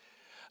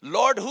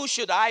 Lord, who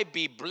should I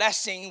be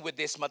blessing with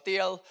this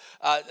material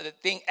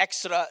thing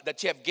extra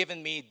that you have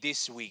given me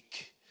this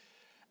week?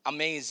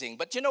 Amazing.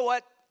 But you know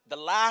what? The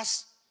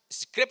last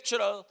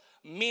scriptural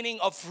meaning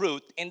of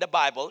fruit in the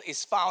Bible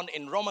is found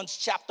in Romans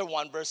chapter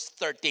 1, verse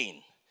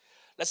 13.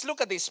 Let's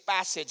look at this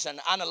passage and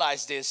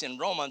analyze this in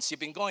Romans. You've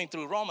been going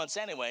through Romans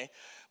anyway.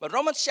 But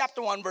Romans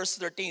chapter 1 verse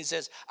 13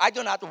 says, I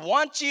do not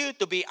want you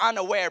to be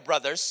unaware,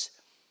 brothers,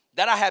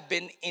 that I have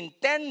been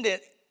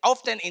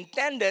often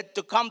intended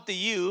to come to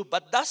you,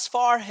 but thus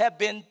far have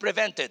been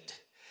prevented,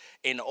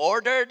 in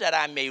order that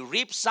I may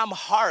reap some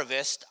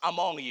harvest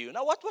among you.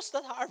 Now, what was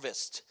that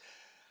harvest?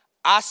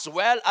 As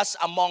well as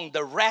among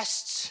the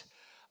rest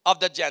of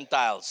the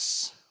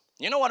Gentiles.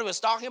 You know what he was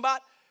talking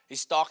about?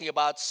 He's talking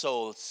about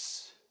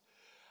souls.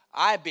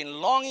 I've been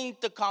longing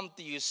to come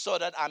to you so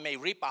that I may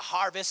reap a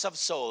harvest of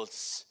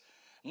souls,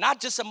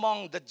 not just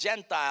among the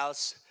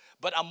Gentiles,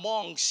 but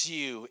amongst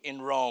you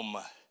in Rome.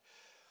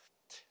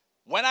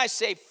 When I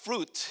say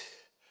fruit,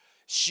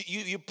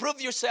 you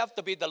prove yourself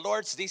to be the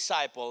Lord's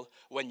disciple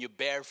when you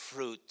bear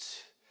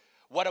fruit.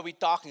 What are we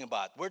talking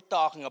about? We're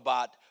talking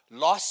about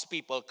lost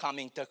people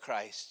coming to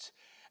Christ.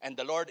 And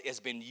the Lord has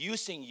been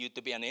using you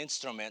to be an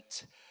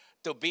instrument,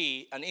 to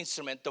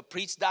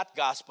preach that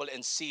gospel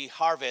and see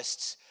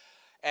harvests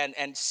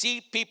and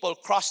see people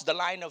cross the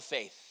line of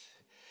faith.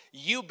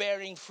 You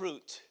bearing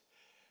fruit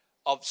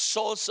of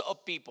souls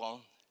of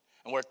people.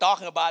 And we're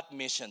talking about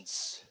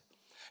missions.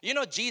 You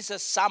know,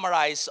 Jesus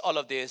summarized all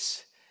of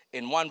this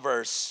in one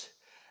verse.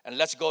 And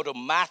let's go to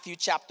Matthew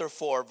chapter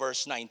 4,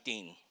 verse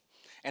 19.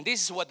 And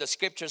this is what the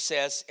scripture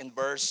says in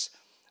verse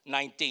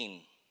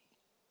 19.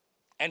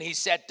 And he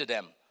said to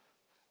them,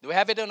 do we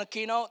have it on a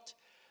keynote?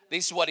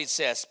 This is what it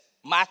says.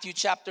 Matthew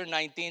chapter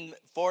 19,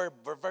 4,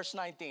 verse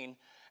 19.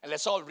 And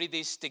let's all read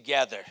this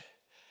together.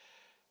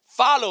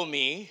 Follow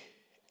me,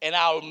 and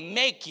I'll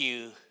make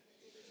you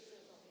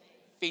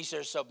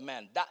fishers of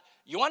men.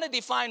 You want to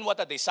define what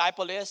a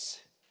disciple is?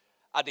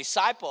 A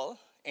disciple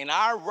in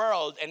our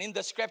world and in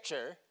the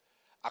scripture,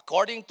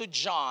 according to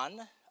John,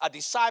 a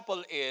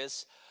disciple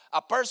is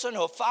a person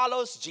who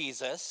follows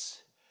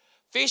Jesus,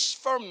 fish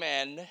for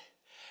men.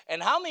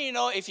 And how many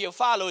know if you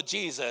follow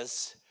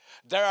Jesus,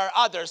 there are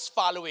others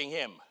following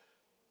him,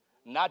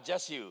 not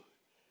just you.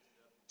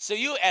 So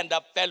you end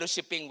up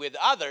fellowshipping with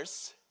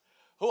others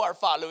who are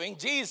following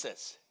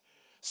Jesus.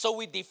 So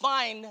we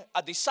define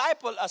a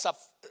disciple as a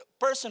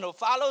person who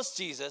follows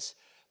Jesus,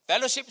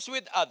 fellowships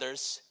with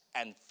others,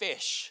 and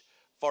fish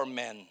for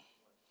men.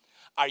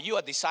 Are you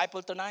a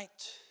disciple tonight?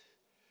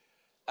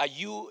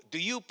 Do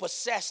you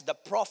possess the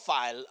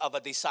profile of a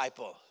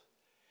disciple?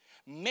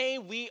 May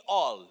we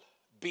all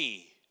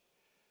be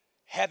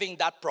having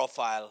that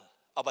profile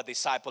of a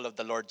disciple of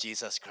the Lord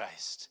Jesus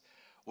Christ,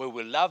 where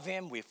we love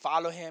him, we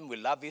follow him, we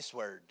love his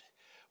word,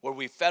 where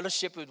we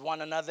fellowship with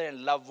one another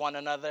and love one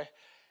another,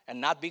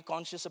 and not be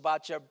conscious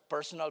about your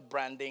personal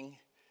branding,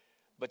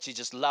 but you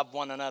just love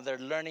one another,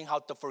 learning how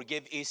to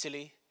forgive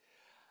easily.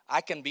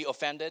 I can be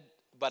offended,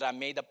 but I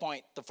made a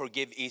point to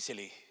forgive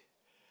easily.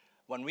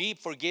 When we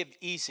forgive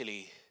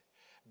easily,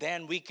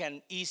 then we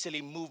can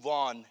easily move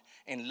on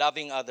in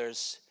loving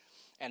others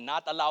and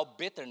not allow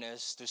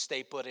bitterness to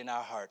stay put in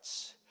our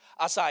hearts.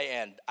 As I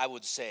end, I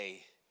would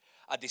say,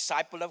 a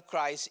disciple of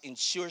Christ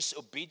ensures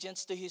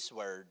obedience to his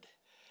word,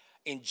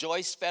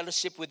 enjoys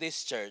fellowship with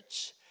his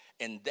church,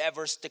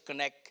 endeavors to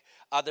connect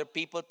other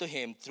people to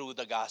him through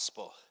the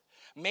gospel.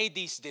 May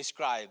these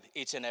describe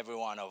each and every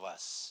one of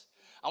us.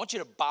 I want you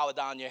to bow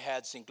down your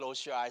heads and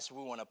close your eyes.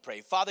 We want to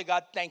pray. Father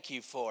God, thank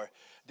you for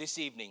this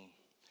evening,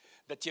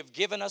 that you've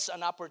given us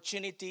an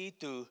opportunity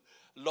to,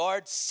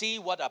 Lord, see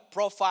what a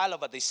profile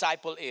of a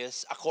disciple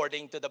is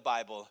according to the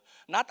Bible,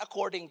 not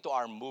according to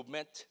our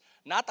movement,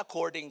 not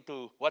according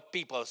to what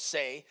people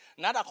say,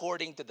 not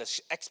according to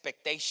the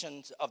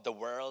expectations of the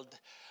world,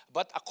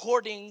 but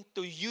according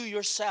to you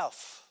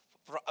yourself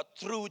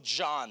through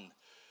John.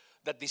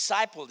 The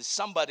disciple is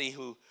somebody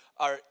who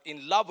are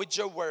in love with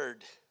your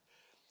word,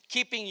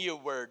 keeping your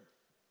word,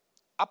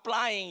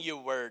 applying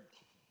your word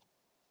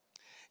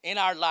in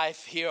our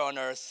life here on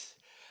earth,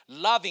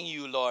 loving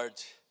you, Lord,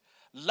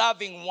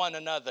 loving one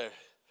another,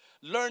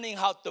 learning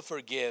how to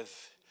forgive.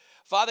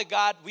 Father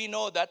God, we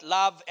know that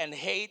love and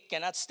hate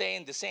cannot stay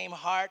in the same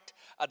heart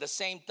at the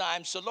same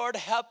time. So Lord,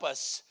 help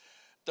us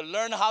to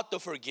learn how to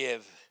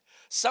forgive.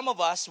 Some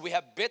of us, we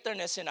have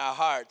bitterness in our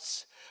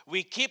hearts.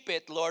 We keep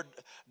it, Lord,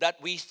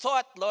 that we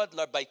thought, Lord,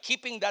 by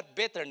keeping that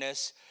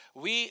bitterness,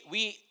 we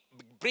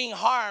bring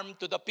harm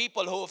to the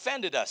people who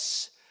offended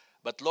us.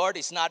 But Lord,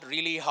 it's not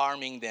really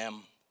harming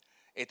them.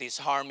 It is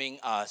harming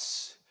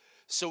us.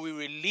 So we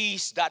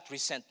release that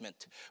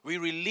resentment. We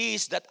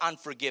release that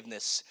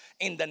unforgiveness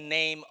in the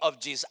name of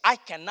Jesus. I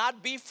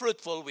cannot be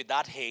fruitful with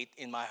that hate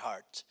in my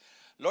heart.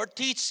 Lord,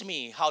 teach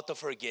me how to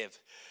forgive.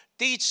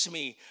 Teach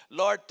me,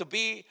 Lord, to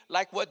be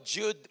like what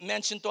Jude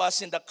mentioned to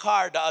us in the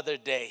car the other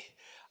day.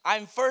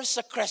 I'm first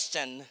a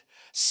Christian,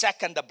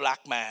 second a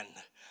black man.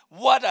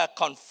 What a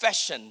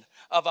confession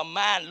of a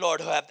man, Lord,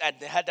 who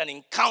had an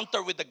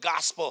encounter with the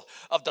gospel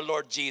of the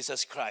Lord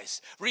Jesus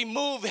Christ.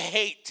 Remove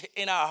hate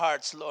in our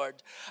hearts, Lord.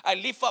 I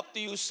lift up to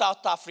you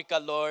South Africa,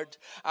 Lord.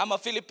 I'm a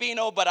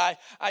Filipino, but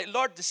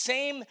Lord, the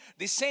same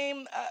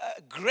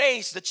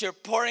grace that you're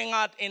pouring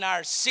out in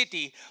our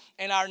city,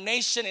 in our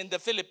nation, in the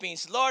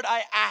Philippines. Lord,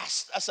 I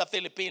ask as a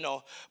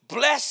Filipino,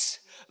 bless,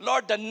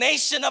 Lord, the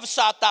nation of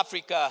South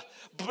Africa.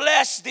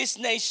 Bless this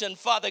nation,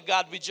 Father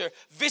God, with your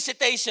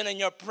visitation and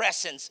your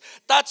presence.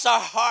 Touch our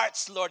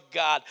hearts, Lord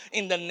God,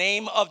 in the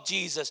name of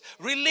Jesus.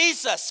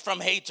 Release us from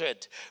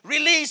hatred.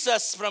 Release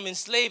us from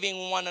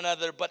enslaving one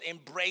another, but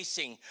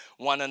embracing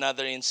one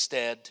another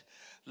instead.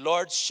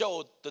 Lord,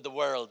 show to the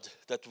world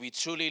that we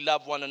truly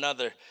love one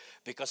another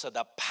because of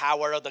the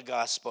power of the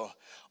gospel.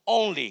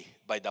 Only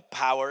by the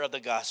power of the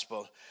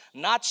gospel.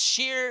 Not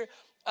sheer,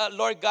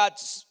 Lord God,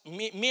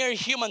 mere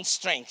human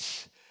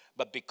strength,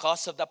 but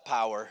because of the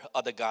power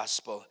of the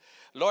gospel.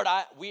 Lord,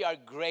 we are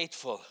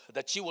grateful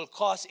that you will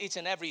cause each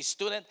and every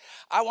student.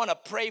 I want to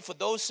pray for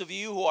those of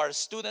you who are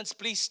students.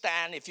 Please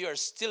stand. If you are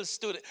still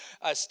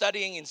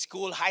studying in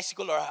school, high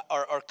school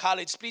or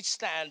college, please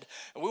stand.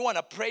 And we want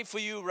to pray for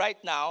you right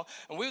now.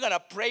 And we're going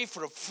to pray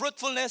for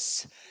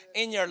fruitfulness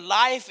in your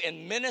life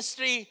and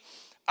ministry.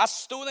 As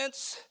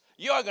students,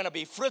 You are going to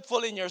be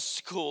fruitful in your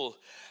school.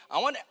 I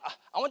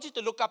want you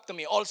to look up to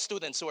me, all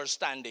students who are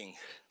standing.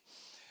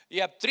 You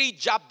have 3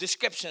 job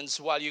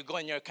descriptions while you go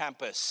in your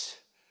campus.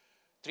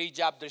 3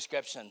 job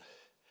descriptions.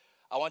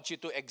 I want you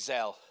to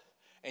excel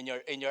in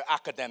your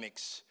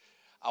academics.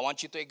 I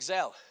want you to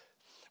excel.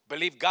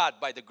 Believe God,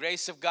 by the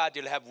grace of God,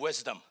 you'll have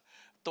wisdom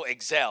to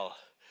excel.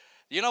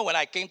 You know, when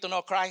I came to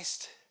know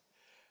Christ,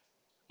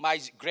 my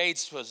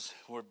grades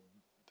were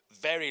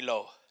very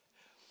low.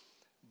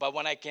 But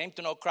when I came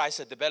to know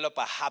Christ, I developed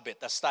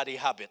a study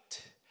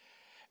habit.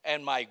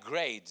 And my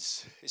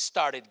grades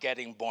started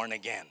getting born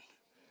again.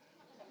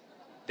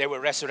 They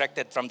were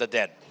resurrected from the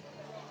dead.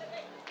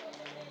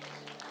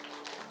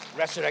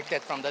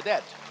 Resurrected from the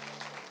dead.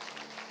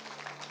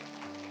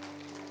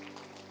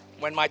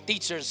 When my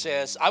teacher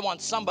says, I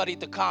want somebody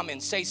to come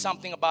and say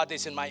something about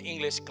this in my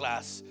English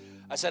class,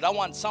 I said, I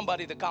want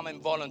somebody to come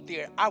and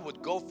volunteer. I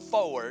would go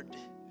forward,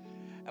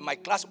 and my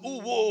class, ooh,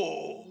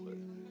 whoa.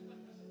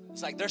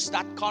 It's like there's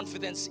that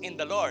confidence in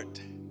the Lord.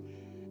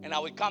 And I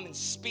would come and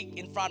speak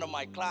in front of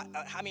my class.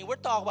 I mean, we're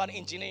talking about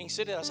engineering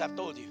students, as I've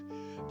told you.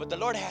 But the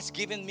Lord has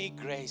given me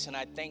grace, and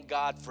I thank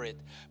God for it.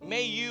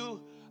 May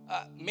you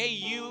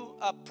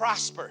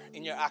prosper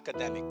in your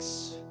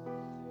academics.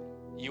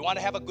 You want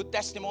to have a good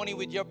testimony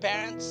with your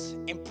parents?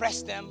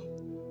 Impress them.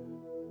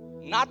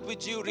 Not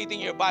with you reading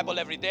your Bible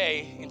every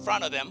day in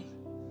front of them.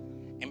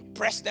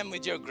 Impress them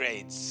with your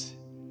grades.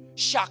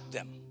 Shock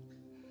them.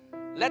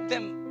 Let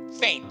them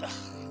faint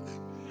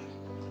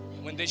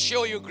when they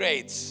show you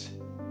grades.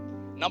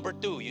 Number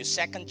 2, your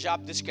second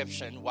job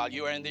description while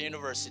you are in the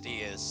university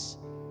is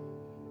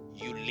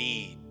you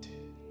lead.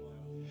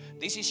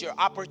 This is your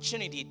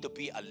opportunity to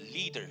be a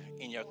leader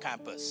in your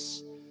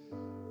campus.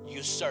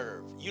 You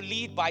serve. You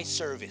lead by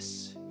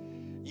service.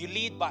 You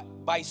lead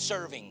by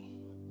serving.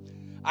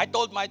 I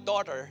told my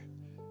daughter,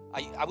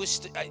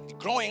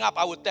 growing up,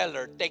 I would tell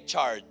her, take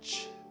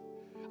charge.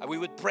 We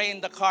would pray in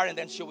the car, and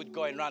then she would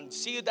go and run,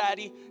 see you,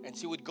 Daddy. And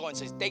she would go and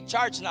say, take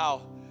charge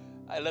now,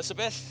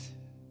 Elizabeth.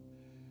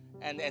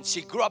 And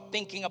she grew up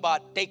thinking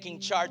about taking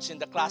charge in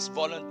the class,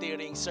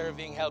 volunteering,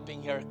 serving,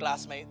 helping her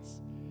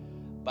classmates.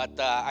 But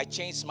I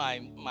changed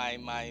my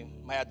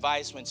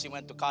advice when she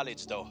went to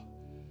college, though.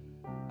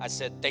 I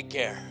said, take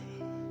care.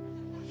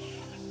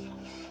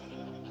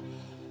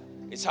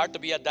 It's hard to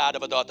be a dad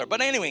of a daughter.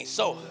 But anyway,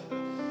 so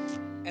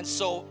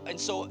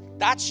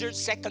that's your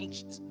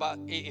second. But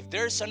if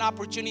there's an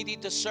opportunity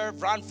to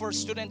serve, run for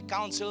student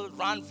council,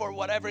 run for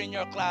whatever in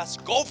your class,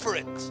 go for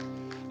it.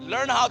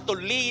 Learn how to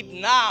lead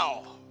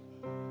now.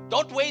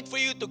 Don't wait for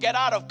you to get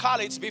out of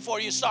college before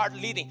you start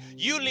leading.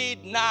 You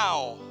lead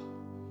now.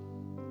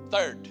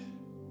 Third,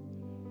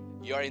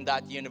 you're in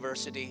that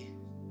university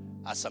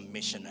as a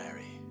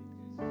missionary.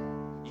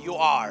 You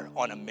are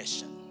on a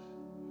mission.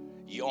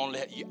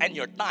 And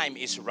your time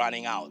is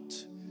running out.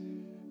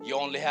 You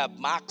only have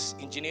max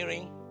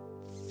engineering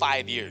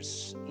 5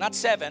 years. Not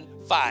 7,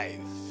 5.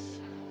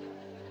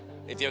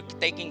 If you're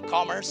taking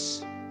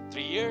commerce,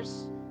 3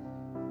 years.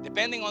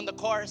 Depending on the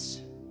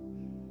course.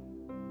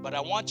 But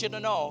I want you to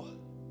know,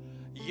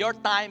 your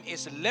time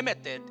is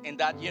limited in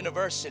that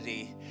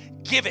university.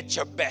 Give it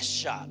your best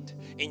shot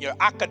in your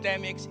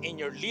academics, in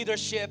your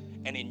leadership,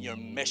 and in your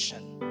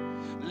mission.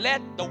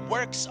 Let the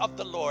works of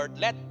the Lord,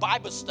 let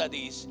Bible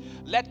studies,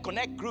 let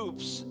connect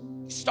groups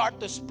start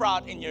to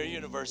sprout in your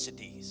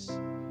universities,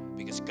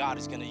 because God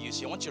is going to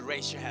use you. I want you to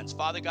raise your hands.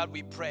 Father God,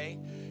 we pray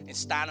and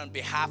stand on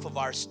behalf of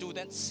our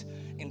students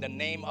in the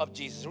name of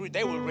Jesus.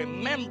 They will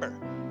remember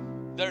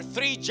their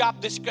 3 job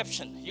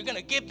description. You're going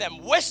to give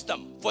them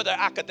wisdom for their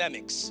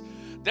academics.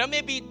 There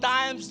may be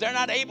times they're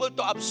not able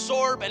to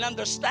absorb and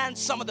understand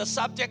some of the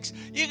subjects.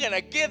 You're going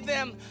to give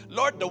them,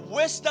 Lord, the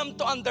wisdom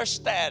to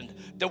understand.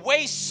 The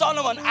way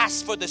Solomon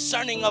asked for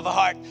discerning of a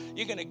heart,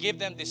 you're going to give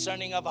them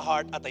discerning of a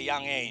heart at a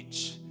young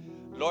age.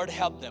 Lord,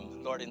 help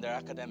them, Lord, in their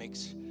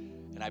academics.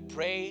 And I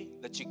pray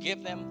that you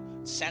give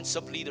them sense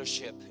of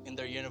leadership in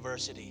their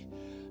university.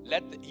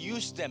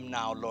 Use them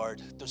now,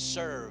 Lord, to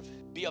serve,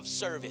 be of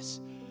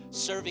service,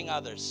 serving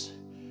others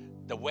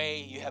the way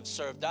you have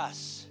served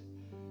us,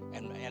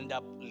 and end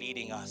up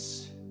leading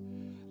us.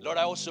 Lord,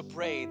 I also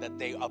pray that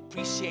they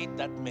appreciate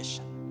that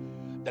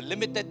mission. The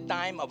limited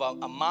time of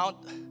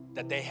amount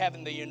that they have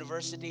in the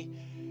university,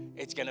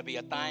 it's going to be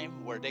a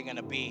time where they're going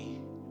to be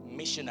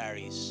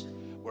missionaries,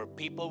 where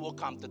people will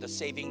come to the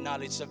saving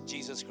knowledge of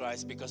Jesus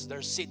Christ, because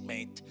their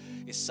seatmate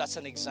is such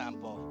an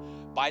example.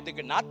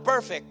 Not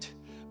perfect,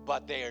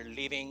 but they are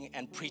living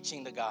and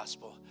preaching the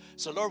gospel.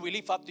 So Lord, we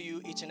lift up to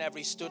you each and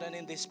every student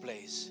in this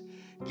place.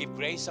 Give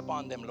grace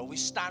upon them, Lord. We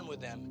stand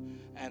with them.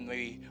 And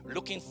we're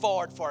looking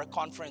forward for a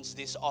conference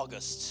this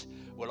August,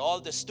 where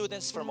all the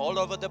students from all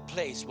over the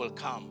place will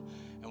come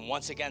and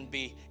once again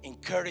be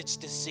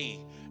encouraged to see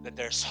that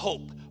there's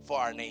hope for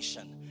our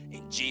nation.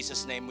 In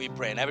Jesus' name we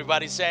pray. And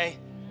everybody say,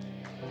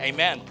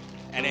 amen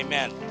and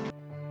amen.